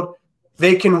the field.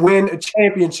 They can win a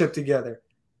championship together.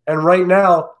 And right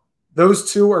now,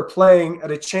 those two are playing at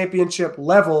a championship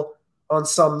level on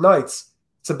some nights.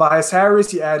 Tobias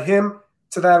Harris, you add him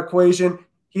to that equation.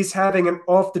 He's having an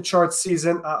off-the-charts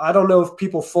season. I don't know if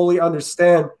people fully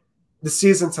understand the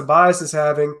season Tobias is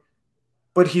having,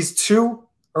 but he's 2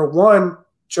 or 1.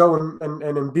 Joe and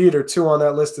Embiid are 2 on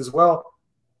that list as well.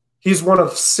 He's one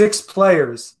of 6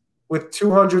 players with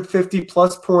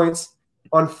 250-plus points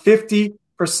on 50%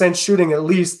 shooting, at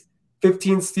least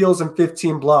 15 steals and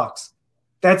 15 blocks.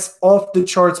 That's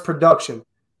off-the-charts production.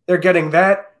 They're getting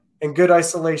that and good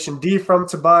isolation D from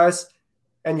Tobias,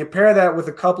 and you pair that with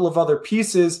a couple of other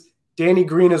pieces. Danny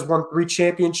Green has won 3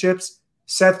 championships.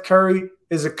 Seth Curry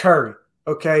is a Curry,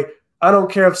 okay? I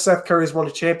don't care if Seth Curry's won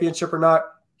a championship or not.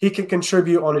 He can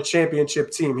contribute on a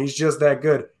championship team. He's just that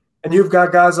good. And you've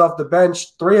got guys off the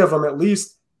bench, 3 of them at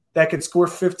least, that could score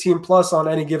 15-plus on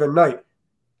any given night.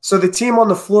 So the team on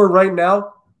the floor right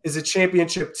now is a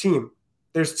championship team.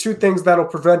 There's 2 things that'll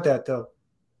prevent that, though.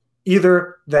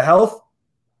 Either the health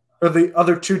or the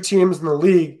other 2 teams in the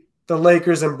league, the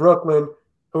Lakers and Brooklyn,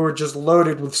 who are just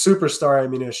loaded with superstar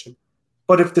ammunition.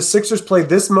 But if the Sixers play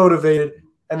this motivated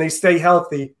and they stay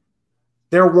healthy,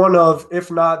 they're one of, if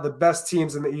not the best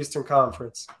teams in the Eastern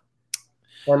Conference.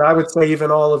 And I would say even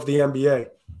all of the NBA.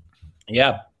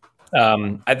 Yeah.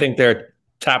 I think they're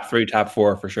top 3, top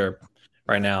 4 for sure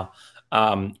right now.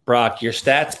 Brock, your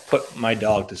stats put my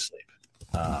dog to sleep.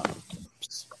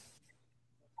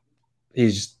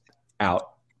 He's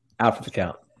out for the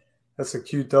count. That's a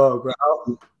cute dog, bro.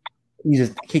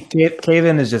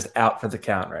 Kevin is just out for the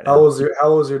count right now. How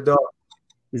old's your dog?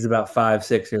 He's about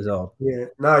 5-6 years old. Yeah.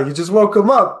 No, you just woke him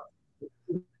up.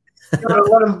 You gotta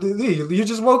let him do these. You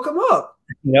just woke him up.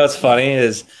 You know what's funny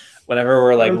is whenever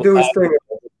we're like, do his thing.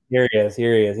 Here he is.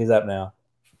 He's up now.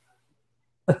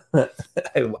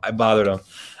 I bothered him.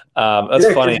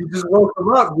 That's funny. You just woke him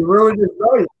up. You ruined his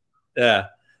night. Yeah.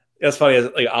 That's funny.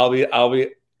 Like I'll get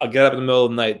up in the middle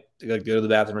of the night to go to the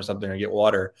bathroom or something or get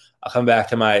water. I'll come back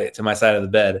to my side of the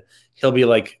bed. He'll be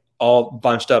like all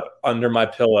bunched up under my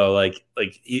pillow, like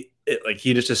he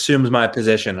just assumes my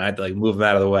position. I have to like move him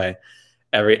out of the way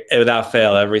without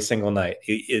fail every single night.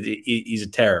 He's a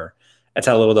terror. That's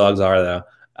how little dogs are, though.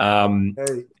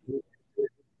 Hey,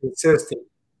 consistent.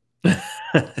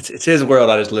 It's his world.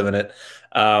 I just live in it.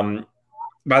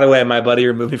 By the way, my buddy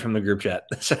removed me from the group chat,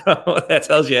 so that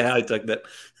tells you how he took that.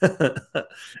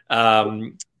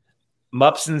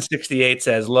 Mupson68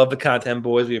 says, "Love the content,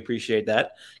 boys. We appreciate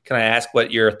that. Can I ask what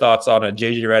your thoughts on a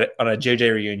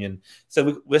JJ reunion?"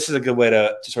 So this is a good way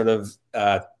to sort of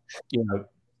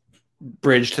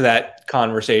bridge to that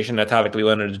conversation, that topic that we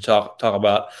wanted to talk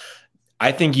about.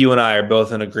 I think you and I are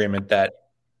both in agreement that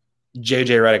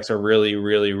JJ Redick's a really,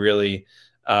 really, really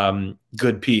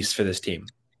good piece for this team.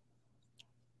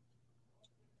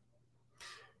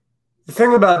 The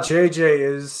thing about JJ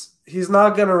is he's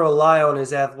not going to rely on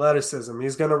his athleticism.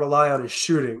 He's going to rely on his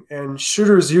shooting. And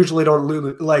shooters usually don't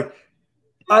lose. Like,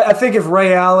 I think if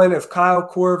Ray Allen, if Kyle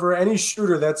Korver, any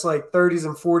shooter that's like 30s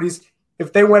and 40s,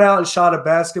 if they went out and shot a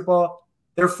basketball,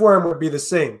 their form would be the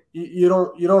same. You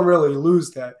don't really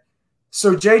lose that.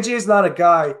 So JJ is not a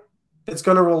guy that's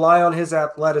going to rely on his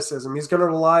athleticism. He's going to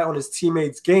rely on his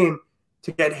teammates' game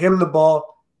to get him the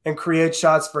ball and create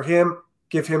shots for him,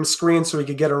 give him screens so he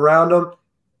could get around them.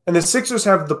 And the Sixers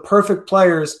have the perfect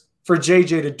players for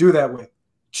JJ to do that with.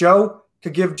 Joe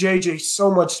could give JJ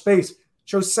so much space.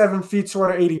 Joe's 7 feet,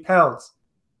 280 pounds.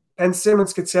 Ben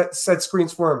Simmons could set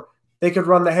screens for him. They could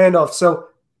run the handoff. So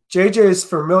JJ is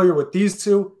familiar with these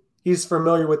two. He's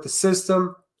familiar with the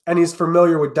system, and he's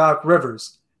familiar with Doc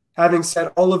Rivers. Having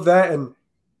said all of that and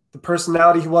the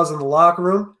personality he was in the locker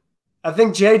room, I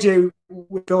think JJ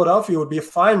with Philadelphia would be a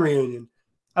fine reunion.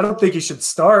 I don't think he should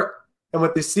start. And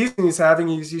with the season he's having,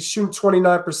 he's shooting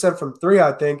 29% from 3,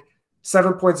 I think,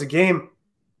 7 points a game.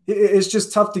 It's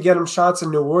just tough to get him shots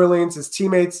in New Orleans. His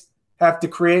teammates have to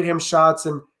create him shots,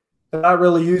 and they're not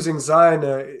really using Zion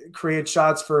to create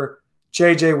shots for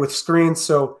JJ with screens.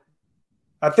 So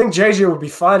I think JJ would be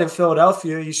fine in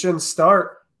Philadelphia. He shouldn't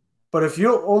start. But if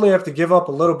you only have to give up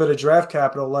a little bit of draft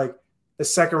capital, like the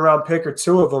second-round pick or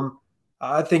 2 of them,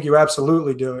 I think you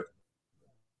absolutely do it.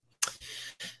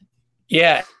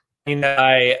 Yeah.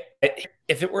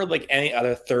 If it were like any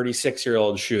other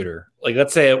 36-year-old shooter, like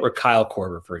let's say it were Kyle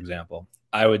Korver, for example,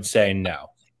 I would say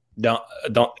no,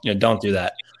 don't do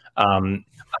that,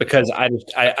 because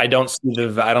I don't see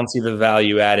the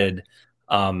value added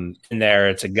in there.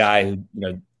 It's a guy who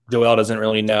Joel doesn't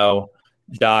really know,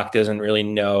 Doc doesn't really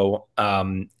know,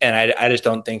 and I just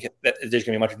don't think that there's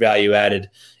going to be much value added,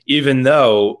 even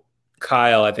though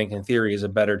Kyle, I think in theory, is a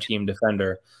better team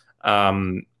defender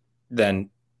than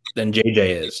JJ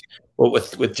is. Well,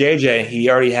 with JJ, he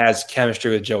already has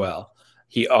chemistry with Joel.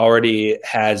 He already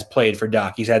has played for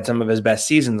Doc. He's had some of his best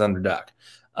seasons under Doc.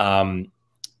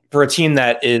 For a team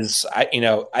that is,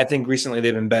 I think recently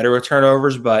they've been better with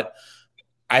turnovers, but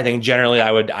I think generally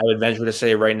I would venture to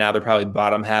say right now they're probably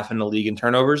bottom half in the league in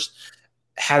turnovers.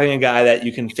 having a guy that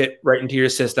you can fit right into your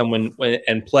system when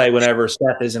and play whenever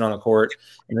Steph isn't on the court,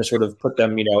 and just sort of put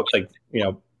them,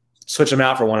 switch them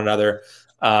out for one another.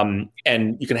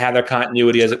 And you can have their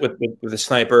continuity as with a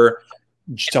sniper,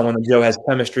 someone that Joe has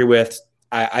chemistry with.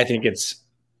 I think it's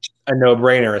a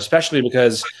no-brainer, especially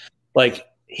because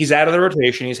he's out of the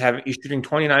rotation. He's shooting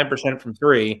 29% from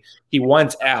three. He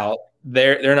wants out.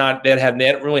 They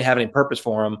don't really have any purpose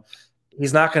for him.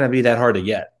 He's not going to be that hard to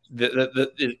get.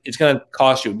 It's going to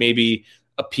cost you maybe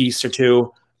a piece or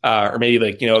two, or maybe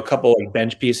a couple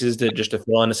bench pieces to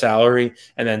fill in the salary,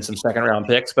 and then some second round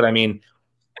picks. But I mean,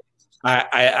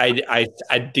 I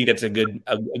think that's a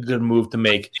good move to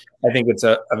make. I think it's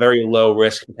a very low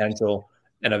risk potential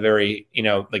and a very I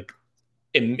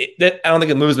don't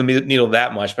think it moves the needle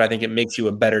that much, but I think it makes you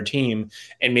a better team,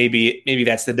 and maybe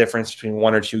that's the difference between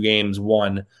 1 or 2 games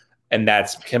won, and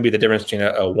that can be the difference between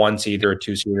a 1 seed or a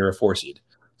 2 seed or a 4 seed.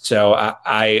 So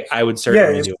I would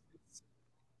certainly do it.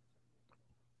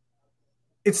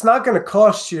 It's not going to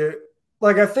cost you.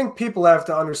 I think people have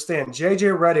to understand,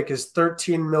 JJ Redick is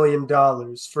 $13 million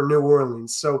for New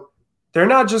Orleans. So they're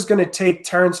not just going to take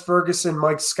Terrence Ferguson,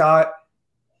 Mike Scott,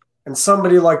 and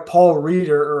somebody like Paul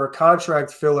Reeder or a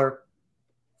contract filler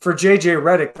for JJ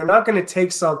Redick. They're not going to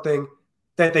take something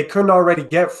that they couldn't already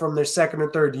get from their second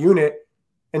or third unit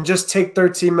and just take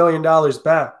 $13 million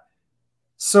back.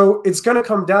 So it's going to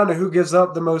come down to who gives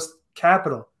up the most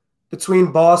capital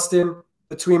between Boston,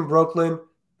 between Brooklyn,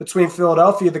 between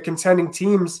Philadelphia, the contending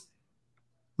teams.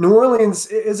 New Orleans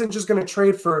isn't just going to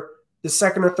trade for the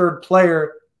second or third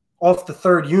player off the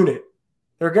third unit.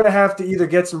 They're going to have to either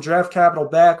get some draft capital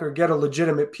back or get a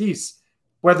legitimate piece.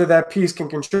 Whether that piece can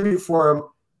contribute for them,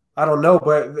 I don't know,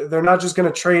 but they're not just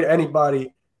going to trade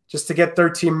anybody just to get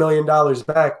 $13 million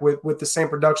back with the same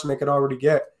production they could already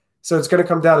get. So it's going to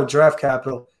come down to draft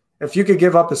capital. If you could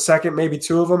give up a second, maybe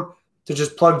 2 of them, to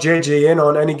just plug JJ in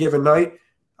on any given night,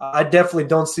 I definitely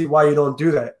don't see why you don't do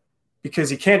that,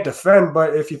 because he can't defend.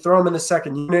 But if you throw him in the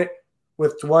second unit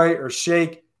with Dwight or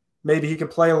Shake, maybe he can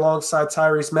play alongside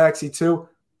Tyrese Maxey too.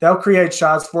 They'll create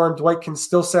shots for him. Dwight can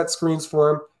still set screens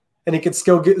for him, and he can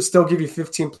still give you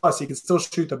 15 plus. He can still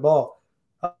shoot the ball.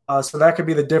 So that could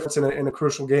be the difference in a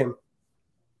crucial game.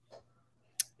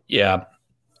 Yeah.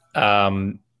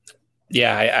 I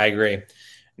agree.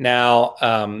 Now,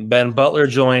 Ben Butler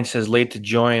joined, says late to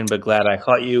join, but glad I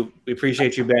caught you. We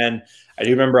appreciate you, Ben. I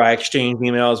do remember I exchanged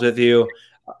emails with you.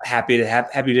 Happy to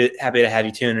have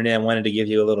you tuning in. Wanted to give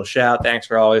you a little shout. Thanks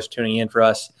for always tuning in for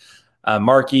us.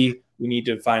 Marky, we need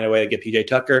to find a way to get PJ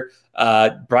Tucker.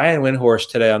 Brian Windhorst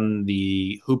today on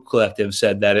the Hoop Collective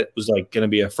said that it was going to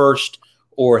be a first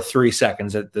or 3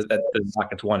 seconds that the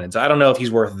Rockets wanted. So I don't know if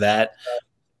he's worth that.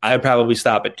 I would probably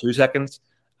stop at 2 seconds.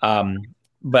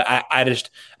 But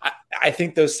I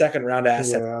think those second round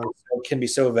assets can be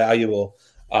so valuable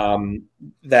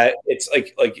that it's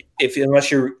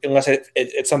unless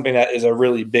it's something that is a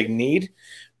really big need,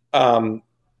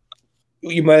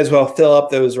 you might as well fill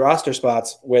up those roster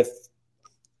spots with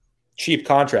cheap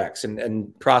contracts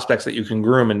and prospects that you can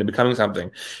groom into becoming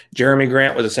something. Jeremy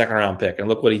Grant was a second round pick, and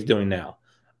look what he's doing now.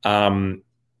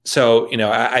 So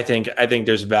I think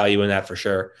there's value in that for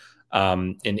sure.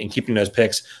 In keeping those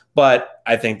picks, but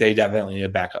I think they definitely need a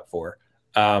backup for.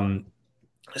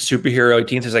 Superhero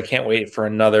 18 says, I can't wait for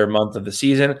another month of the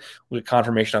season with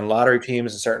confirmation on lottery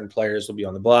teams and certain players will be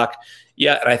on the block.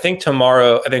 Yeah, and I think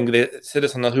tomorrow, I think they said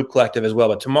this on the Hoop Collective as well,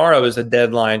 but tomorrow is the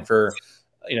deadline for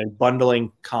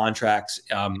bundling contracts,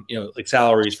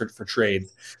 salaries for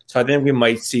trades. So I think we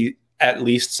might see at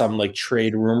least some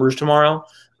trade rumors tomorrow.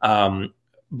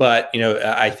 But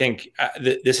I think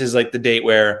this is the date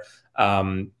where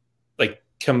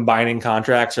combining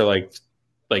contracts or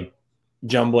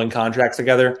jumbling contracts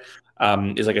together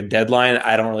is a deadline.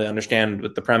 I don't really understand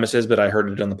what the premise is, but I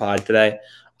heard it on the pod today,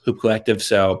 Hoop Collective.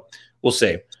 So we'll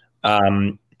see.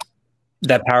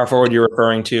 That power forward you're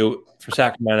referring to for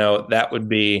Sacramento, that would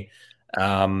be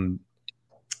Nemanja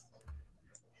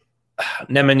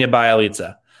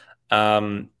Bjelica.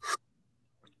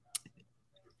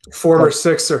 Former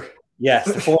Sixer. Yes,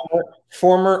 the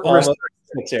former almost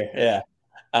Sixer. Yeah.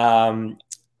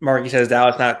 Marky says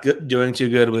Dallas not doing too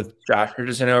good with Josh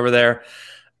Richardson over there.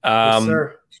 Yes,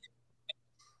 sir.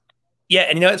 Yeah,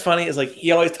 and it's funny is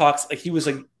he always talks he was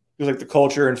the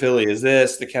culture in Philly is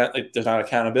this there's not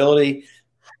accountability.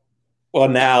 Well,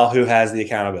 now who has the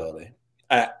accountability?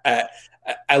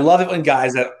 I love it when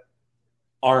guys that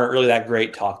aren't really that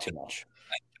great talk too much.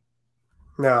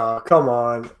 No, come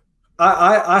on.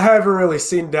 I haven't really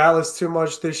seen Dallas too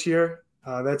much this year.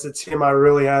 That's a team I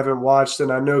really haven't watched,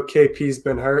 and I know KP's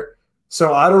been hurt.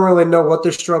 So I don't really know what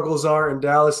their struggles are in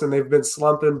Dallas, and they've been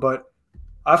slumping. But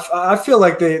I feel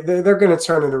like they're going to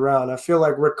turn it around. I feel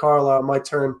like Rick Carlisle might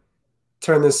turn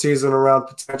this season around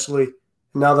potentially.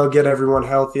 Now they'll get everyone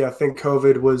healthy. I think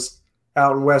COVID was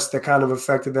out in West that kind of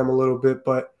affected them a little bit.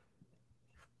 But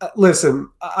listen,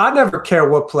 I never care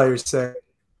what players say.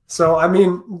 So, I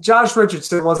mean, Josh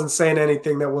Richardson wasn't saying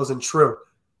anything that wasn't true.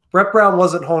 Brett Brown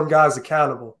wasn't holding guys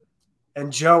accountable.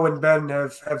 And Joe and Ben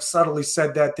have subtly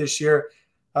said that this year.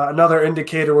 Another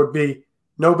indicator would be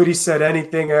nobody said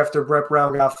anything after Brett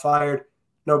Brown got fired.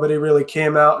 Nobody really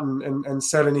came out and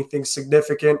said anything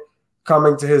significant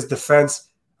coming to his defense.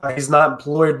 He's not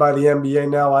employed by the NBA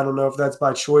now. I don't know if that's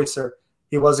by choice or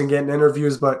he wasn't getting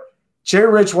interviews, but Jay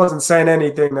Rich wasn't saying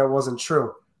anything that wasn't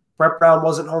true. Brett Brown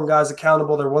wasn't holding guys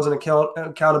accountable. There wasn't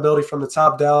accountability from the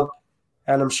top down,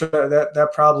 and I'm sure that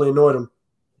probably annoyed him.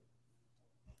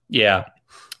 Yeah,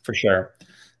 for sure.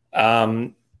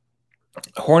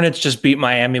 Hornets just beat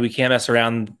Miami. We can't mess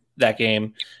around that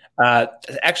game.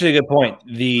 Actually, a good point.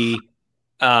 The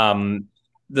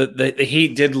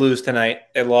Heat did lose tonight.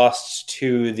 They lost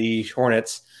to the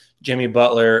Hornets. Jimmy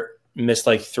Butler missed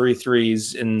like 3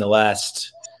 threes in the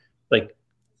last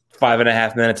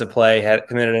 5.5 minutes of play, had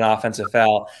committed an offensive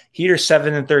foul. Heat are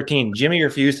 7-13. Jimmy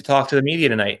refused to talk to the media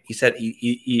tonight. He said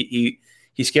he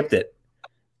skipped it.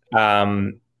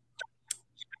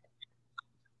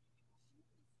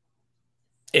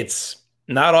 It's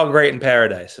not all great in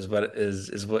paradise, is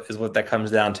what that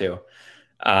comes down to.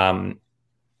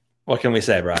 What can we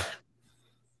say, Brock?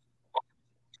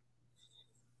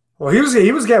 Well,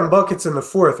 he was getting buckets in the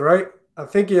fourth, right? I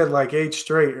think he had like 8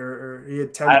 straight, or he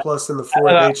had 10 plus in the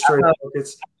fourth, 8 straight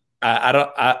buckets. I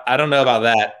don't know about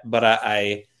that, but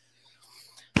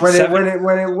when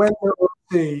it went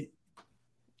to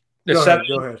go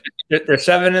ahead. They're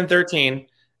 7-13,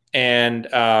 and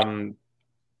they're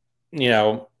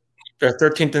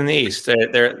 13th in the East.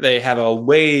 They have a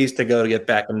ways to go to get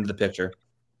back into the picture.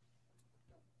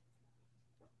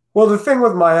 Well, the thing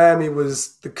with Miami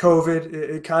was the COVID.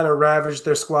 It kind of ravaged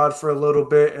their squad for a little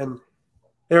bit, and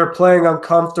they were playing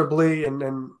uncomfortably,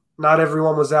 and not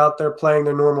everyone was out there playing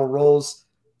their normal roles.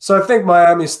 So I think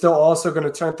Miami's still also going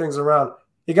to turn things around.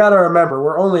 You got to remember,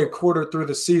 we're only a quarter through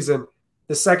the season.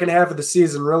 The second half of the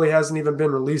season really hasn't even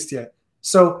been released yet.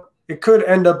 So it could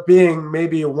end up being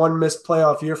maybe a one missed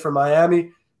playoff year for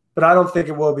Miami, but I don't think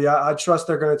it will be. I trust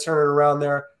they're going to turn it around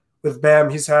there with Bam.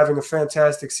 He's having a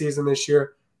fantastic season this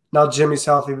year. Now Jimmy's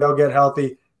healthy. They'll get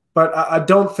healthy. But I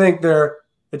don't think they're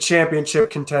a championship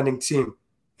contending team.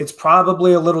 It's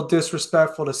probably a little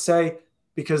disrespectful to say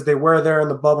because they were there in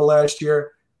the bubble last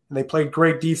year and they played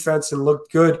great defense and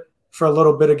looked good for a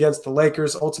little bit against the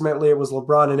Lakers. Ultimately, it was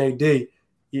LeBron and AD.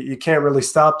 You can't really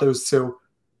stop those two.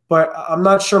 But I'm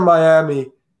not sure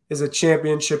Miami is a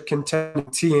championship contending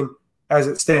team as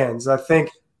it stands. I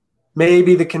think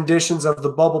maybe the conditions of the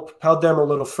bubble propelled them a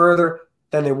little further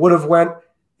than they would have went.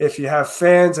 If you have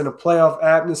fans and a playoff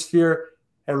atmosphere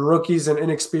and rookies and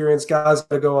inexperienced guys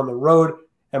got to go on the road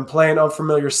and play in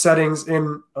unfamiliar settings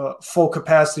in a full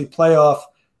capacity playoff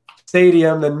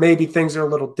stadium, then maybe things are a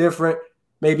little different.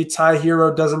 Maybe Ty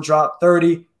Hero doesn't drop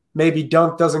 30. Maybe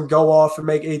Dunk doesn't go off and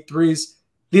make 8 threes.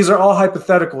 These are all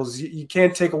hypotheticals. You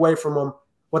can't take away from them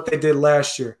what they did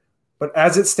last year. But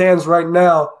as it stands right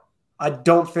now, I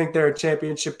don't think they're a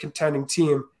championship contending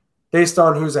team based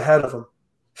on who's ahead of them.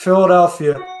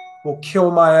 Philadelphia will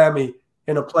kill Miami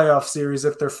in a playoff series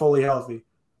if they're fully healthy.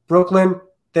 Brooklyn,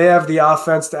 they have the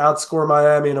offense to outscore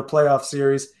Miami in a playoff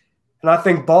series. And I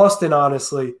think Boston,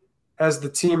 honestly, has the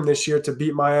team this year to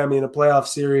beat Miami in a playoff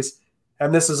series.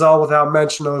 And this is all without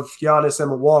mention of Giannis and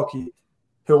Milwaukee,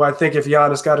 who I think if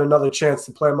Giannis got another chance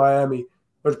to play Miami,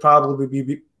 would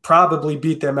probably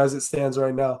beat them as it stands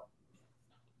right now.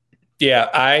 Yeah,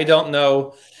 I don't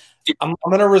know. I'm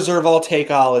going to reserve all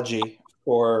takeology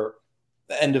for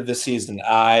the end of the season.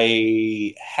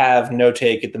 I have no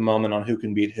take at the moment on who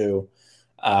can beat who.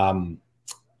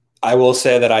 I will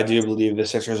say that I do believe the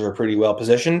Sixers are pretty well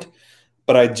positioned,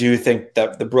 but I do think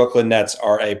that the Brooklyn Nets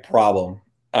are a problem.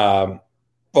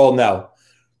 No.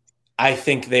 I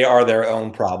think they are their own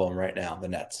problem right now, the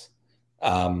Nets.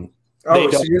 So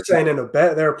you're saying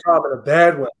they're a problem in a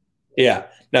bad way. Yeah.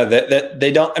 No, that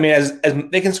they don't. I mean, as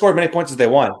they can score as many points as they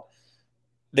want.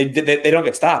 They don't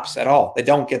get stops at all. They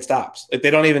don't get stops.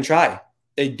 They don't even try.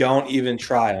 They don't even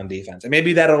try on defense. And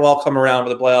maybe that'll all come around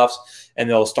with the playoffs and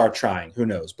they'll start trying. Who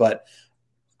knows? But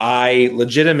I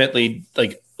legitimately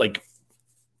like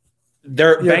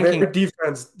banking.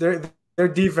 Their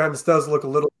defense does look a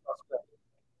little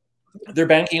suspect. They're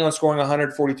banking on scoring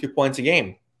 142 points a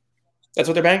game. That's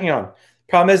what they're banking on.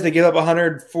 Problem is they give up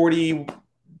 140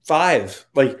 5.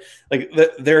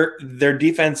 Their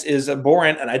defense is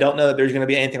abhorrent, and I don't know that there's going to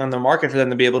be anything on the market for them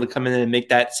to be able to come in and make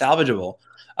that salvageable.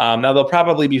 Now they'll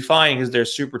probably be fine because they're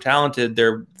super talented.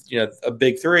 They're a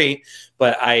big 3,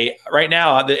 but right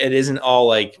now it isn't all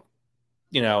like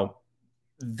they're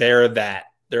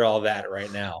all that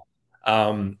right now.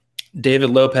 David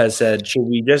Lopez said, should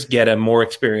we just get a more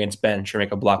experienced bench or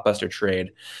make a blockbuster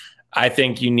trade? I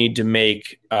think you need to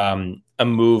make a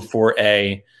move for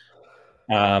a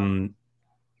just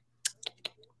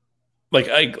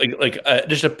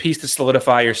a piece to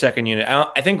solidify your second unit.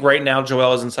 I think right now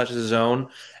Joel is in such a zone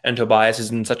and Tobias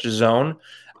is in such a zone.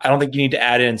 I don't think you need to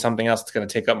add in something else that's going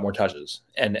to take up more touches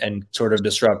and sort of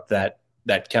disrupt that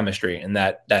chemistry and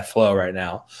that flow right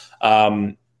now.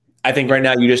 I think right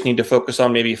now you just need to focus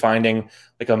on maybe finding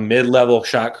like a mid-level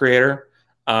shot creator,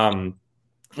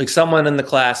 like someone in the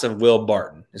class of Will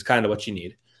Barton is kind of what you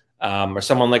need, or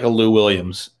someone like a Lou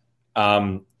Williams.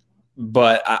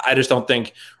 But I just don't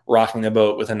think rocking the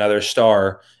boat with another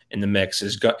star in the mix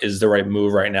is the right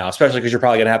move right now, especially because you're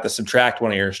probably going to have to subtract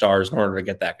one of your stars in order to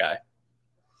get that guy.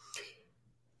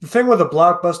 The thing with a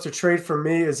blockbuster trade for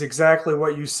me is exactly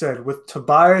what you said. With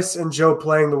Tobias and Joe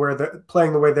playing the way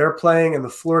they're playing and the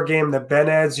floor game that Ben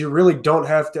adds, you really don't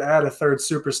have to add a third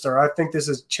superstar. I think this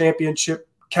is a championship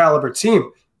caliber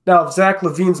team. Now, if Zach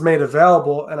LaVine's made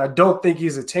available, and I don't think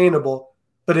he's attainable,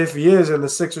 but if he is and the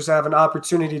Sixers have an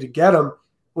opportunity to get him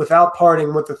without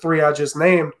parting with the 3 I just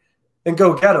named, then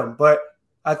go get him. But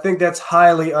I think that's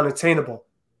highly unattainable.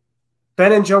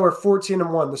 Ben and Joe are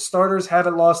 14-1. The starters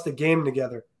haven't lost a game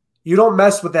together. You don't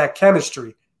mess with that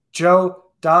chemistry. Joe,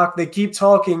 Doc, they keep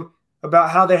talking about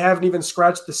how they haven't even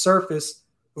scratched the surface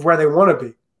of where they want to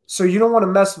be. So you don't want to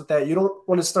mess with that. You don't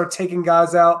want to start taking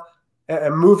guys out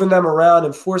and moving them around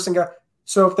and forcing guys.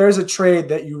 So if there's a trade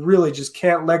that you really just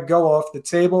can't let go off the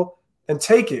table, then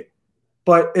take it.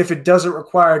 But if it doesn't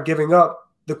require giving up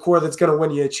the core that's going to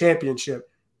win you a championship.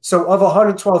 So of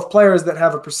 112 players that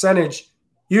have a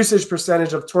usage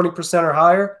percentage of 20% or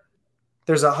higher,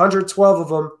 there's 112 of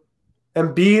them.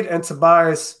 Embiid and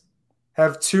Tobias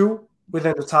have 2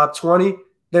 within the top 20.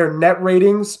 Their net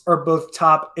ratings are both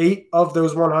top 8 of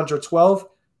those 112.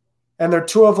 And they're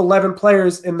 2 of 11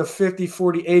 players in the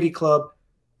 50-40-80 club,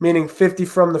 meaning 50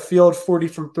 from the field, 40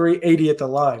 from 3, 80 at the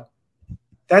line.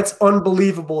 That's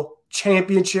unbelievable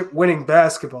championship winning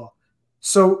basketball.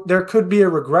 So there could be a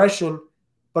regression,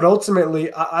 but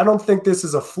ultimately I don't think this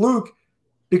is a fluke,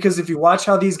 because if you watch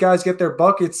how these guys get their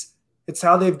buckets, it's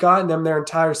how they've gotten them their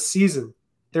entire season,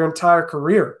 their entire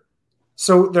career.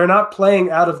 So they're not playing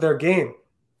out of their game.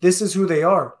 This is who they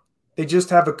are. They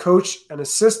just have a coach and a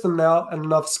system now and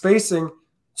enough spacing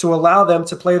to allow them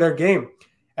to play their game.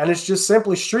 And it's just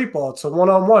simply street ball. It's a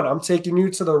one-on-one. I'm taking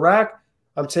you to the rack.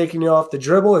 I'm taking you off the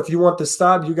dribble. If you want the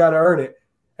stop, you got to earn it.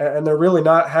 And they're really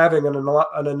not having an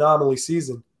anomaly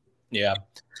season. Yeah.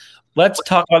 Let's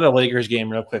talk about the Lakers game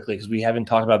real quickly because we haven't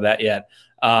talked about that yet.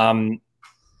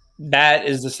 That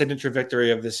is the signature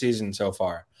victory of the season so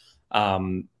far.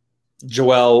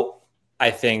 Joel,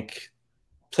 I think,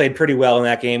 played pretty well in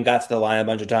that game, got to the line a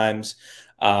bunch of times.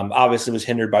 Obviously was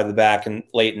hindered by the back and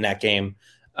late in that game.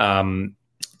 But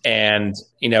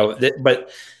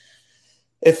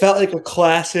it felt like a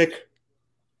classic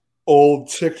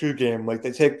old Sixers game. Like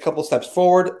they take a couple steps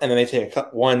forward and then they take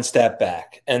one step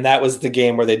back. And that was the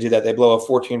game where they do that. They blow a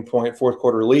 14-point fourth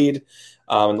quarter lead.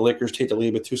 And the Lakers take the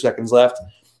lead with 2 seconds left.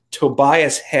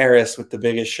 Tobias Harris with the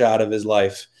biggest shot of his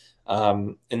life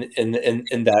in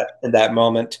that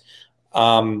moment.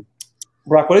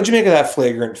 Brock, what did you make of that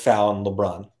flagrant foul on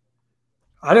LeBron?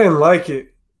 I didn't like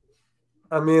it.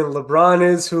 I mean, LeBron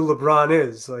is who LeBron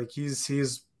is. Like he's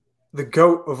the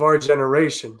GOAT of our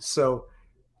generation. So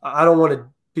I don't want to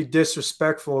be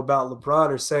disrespectful about LeBron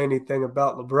or say anything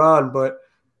about LeBron, but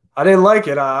I didn't like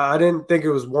it. I didn't think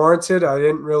it was warranted. I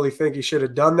didn't really think he should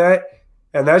have done that.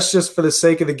 And that's just for the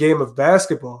sake of the game of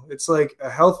basketball. It's like a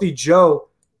healthy Joe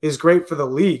is great for the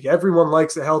league. Everyone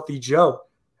likes a healthy Joe.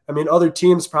 I mean, other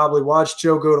teams probably watch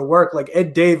Joe go to work. Like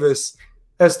Ed Davis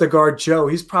has to guard Joe.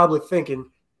 He's probably thinking,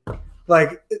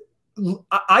 like,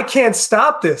 I can't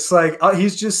stop this. Like,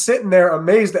 he's just sitting there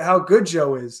amazed at how good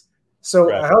Joe is. So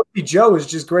right. A healthy Joe is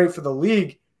just great for the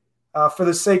league. For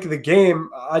the sake of the game,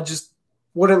 I just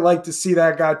wouldn't like to see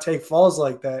that guy take falls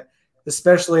like that,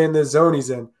 especially in the zone he's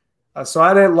in. So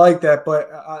I didn't like that, but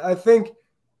I think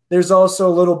there's also a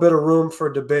little bit of room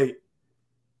for debate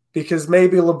because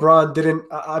maybe LeBron didn't.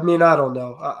 I mean, I don't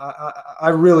know. I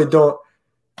really don't.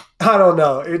 I don't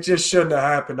know. It just shouldn't have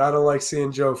happened. I don't like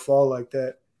seeing Joe fall like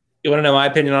that. You want to know my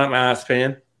opinion on it? My honest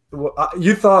opinion?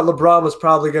 You thought LeBron was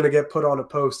probably going to get put on a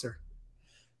poster.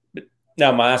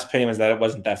 No, my last opinion was that it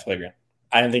wasn't that flagrant.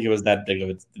 I didn't think it was that big of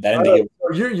a. I didn't think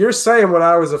You're saying what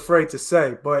I was afraid to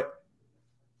say, but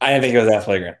I didn't think it was that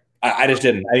flagrant. I just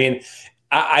didn't. I mean,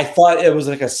 I thought it was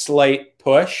like a slight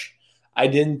push. I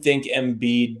didn't think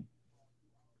Embiid.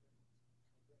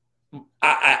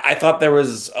 I thought there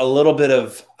was a little bit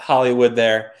of Hollywood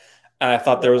there, and I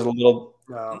thought there was a little.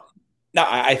 no. No,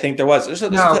 I think there was.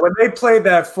 No, when they played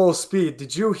that full speed,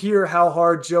 did you hear how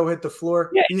hard Joe hit the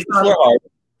floor? Yeah, he's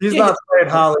not playing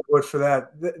Hollywood for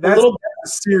that. That's a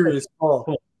serious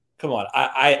ball. Come on.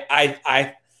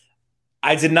 I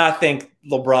did not think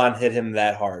LeBron hit him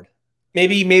that hard.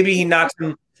 Maybe he knocks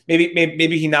him.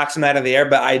 Maybe he knocks him out of the air,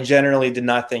 but I generally did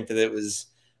not think that it was.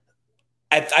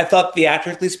 I thought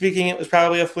theatrically speaking, it was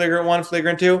probably a flagrant 1,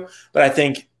 flagrant 2, but I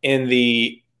think in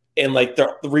the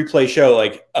replay show,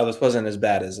 this wasn't as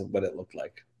bad as what it looked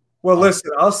like. Well, listen,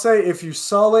 I'll say if you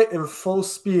saw it in full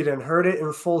speed and heard it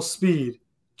in full speed,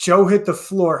 Joe hit the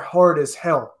floor hard as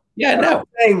hell. Yeah, no. I'm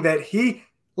saying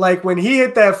that when he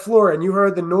hit that floor and you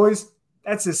heard the noise,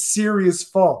 that's a serious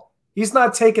fall. He's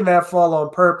not taking that fall on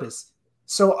purpose.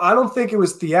 So I don't think it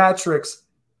was theatrics,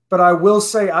 but I will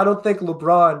say I don't think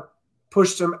LeBron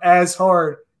pushed him as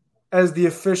hard as the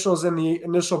officials in the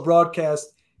initial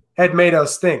broadcast had made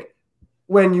us think.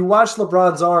 When you watch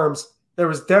LeBron's arms, there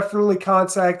was definitely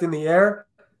contact in the air,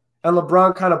 and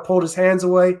LeBron kind of pulled his hands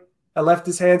away and left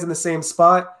his hands in the same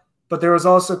spot, but there was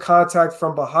also contact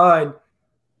from behind,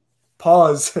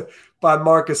 pause, by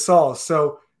Marc Gasol.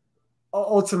 So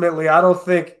ultimately, I don't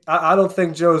think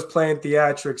Joe's playing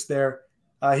theatrics there.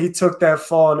 He took that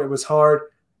fall, and it was hard,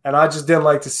 and I just didn't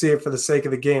like to see it for the sake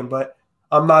of the game. But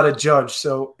I'm not a judge,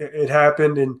 so it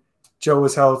happened, and Joe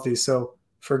was healthy, so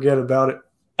forget about it.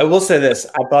 I will say this: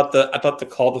 I thought the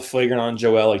call to flagrant on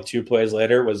Joel 2 plays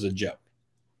later was a joke.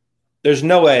 There's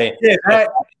no way. Yeah, that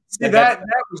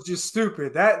was just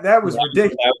stupid. That was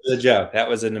ridiculous. That was a joke. That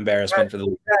was an embarrassment for the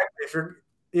league. Exactly.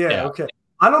 Yeah, okay.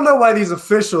 I don't know why these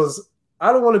officials.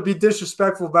 I don't want to be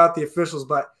disrespectful about the officials,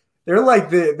 but they're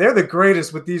the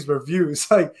greatest with these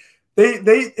reviews. Like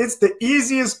it's the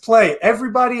easiest play.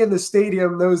 Everybody in the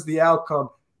stadium knows the outcome.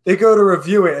 They go to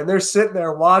review it, and they're sitting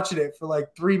there watching it for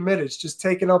 3 minutes, just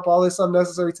taking up all this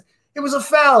unnecessary time. It was a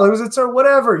foul. It was a turn.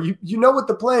 Whatever. You know what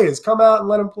the play is. Come out and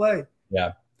let them play.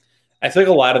 Yeah, I think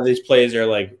a lot of these plays are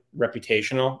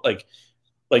reputational.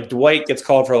 Like Dwight gets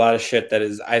called for a lot of shit that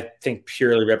is, I think,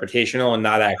 purely reputational and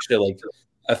not actually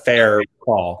a fair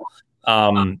call.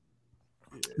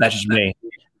 That's just me.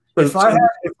 If I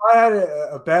had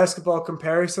a basketball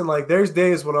comparison, there's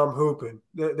days when I'm hooping.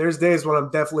 There's days when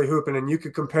I'm definitely hooping, and you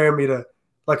could compare me to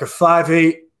a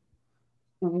 5'8"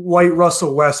 white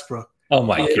Russell Westbrook. Oh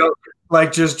my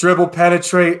God! Just dribble,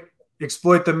 penetrate,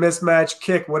 exploit the mismatch,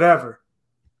 kick, whatever.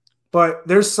 But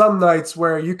there's some nights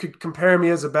where you could compare me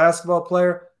as a basketball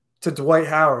player to Dwight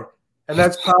Howard, and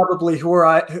that's probably who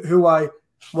I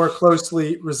more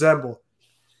closely resemble,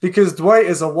 because Dwight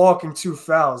is a walking 2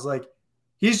 fouls.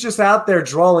 He's just out there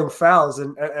drawing fouls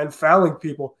and fouling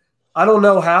people. I don't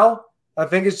know how. I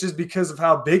think it's just because of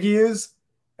how big he is,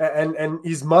 and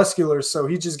he's muscular, so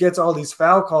he just gets all these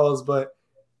foul calls. But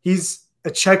he's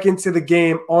a check into the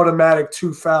game, automatic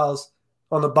 2 fouls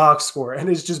on the box score, and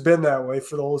it's just been that way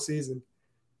for the whole season.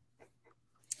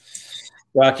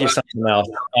 Rocky, something else.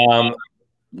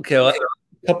 Okay, a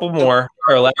couple more.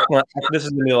 Or last one. This is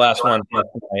going to be the last one for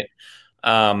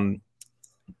tonight.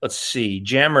 Let's see.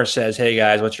 Jammer says, "Hey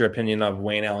guys, what's your opinion of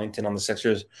Wayne Ellington on the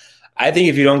Sixers?" I think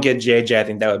if you don't get JJ, I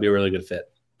think that would be a really good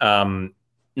fit.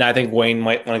 Now, I think Wayne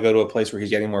might want to go to a place where he's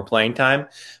getting more playing time,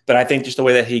 but I think just the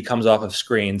way that he comes off of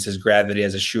screens, his gravity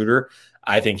as a shooter,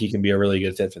 I think he can be a really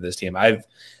good fit for this team. I've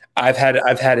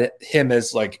had him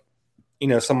as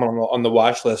someone on the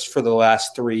watch list for the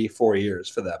last 3-4 years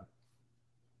for them.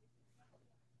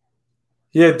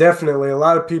 Yeah, definitely. A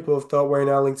lot of people have thought Wayne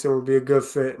Ellington would be a good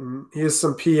fit, and he has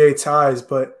some PA ties,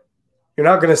 but you're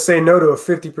not going to say no to a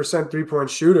 50% three-point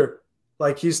shooter.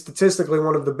 He's statistically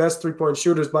one of the best three-point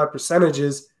shooters by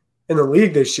percentages in the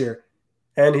league this year,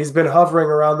 and he's been hovering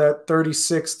around that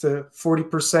 36 to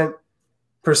 40%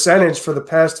 percentage for the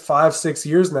past 5-6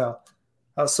 years now.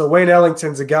 So Wayne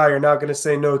Ellington's a guy you're not going to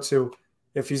say no to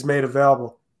if he's made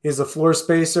available. He's a floor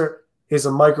spacer. He's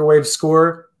a microwave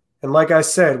scorer. And like I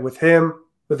said, with him,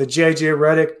 with a JJ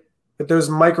Redick, with those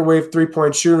microwave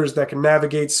three-point shooters that can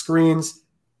navigate screens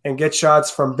and get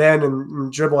shots from Ben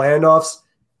and dribble handoffs,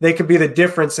 they could be the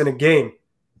difference in a game.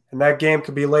 And that game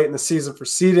could be late in the season for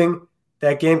seeding.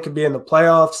 That game could be in the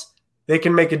playoffs. They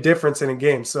can make a difference in a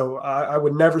game. So I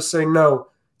would never say no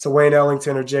to Wayne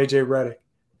Ellington or JJ Redick,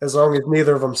 as long as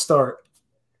neither of them start.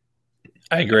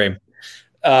 I agree.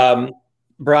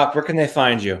 Brock, where can they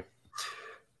find you?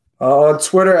 On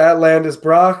Twitter at Landis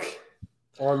Brock,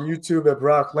 on YouTube at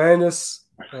Brock Landis,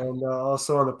 and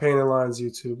also on the Painted Lines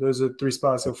YouTube. Those are 3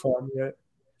 spots you'll find me at.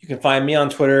 You can find me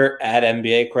on Twitter at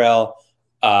NBA Krell.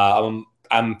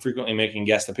 I'm frequently making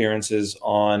guest appearances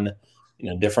on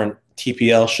different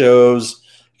TPL shows.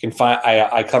 You can find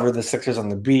I cover the Sixers on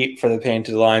the beat for the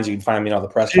Painted Lines. You can find me on all the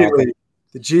press conferences.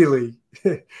 The G League.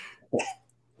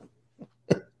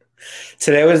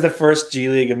 Today was the first G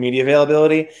League of media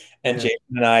availability, and Jason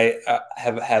and I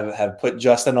have put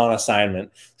Justin on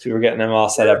assignment, so we were getting them all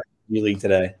set up for G League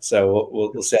today. So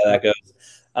we'll see how that goes.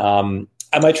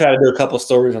 I might try to do a couple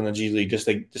stories on the G League just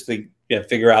to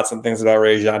figure out some things about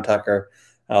Rajon Tucker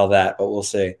and all that, but we'll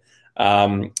see.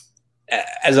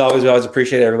 As always, we always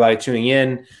appreciate everybody tuning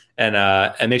in,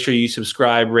 and make sure you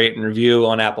subscribe, rate, and review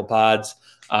on Apple Pods.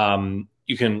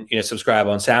 You can subscribe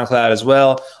on SoundCloud as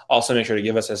well. Also, make sure to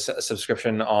give us a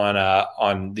subscription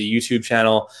on the YouTube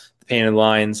channel, The Painted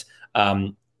Lines.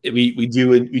 We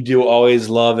do always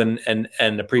love and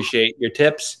appreciate your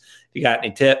tips. If you got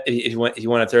any tip, if you want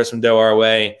to throw some dough our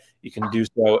way, you can do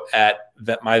so at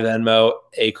my Venmo,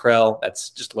 A Krell.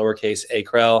 That's just lowercase A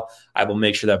Krell. I will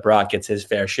make sure that Brock gets his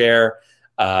fair share.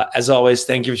 As always,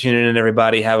 thank you for tuning in,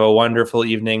 everybody. Have a wonderful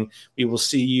evening. We will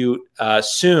see you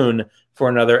soon for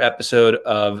another episode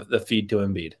of The Feed to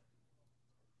Embiid.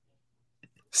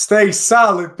 Stay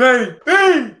solid, baby.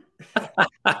 Stay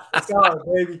solid,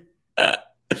 baby.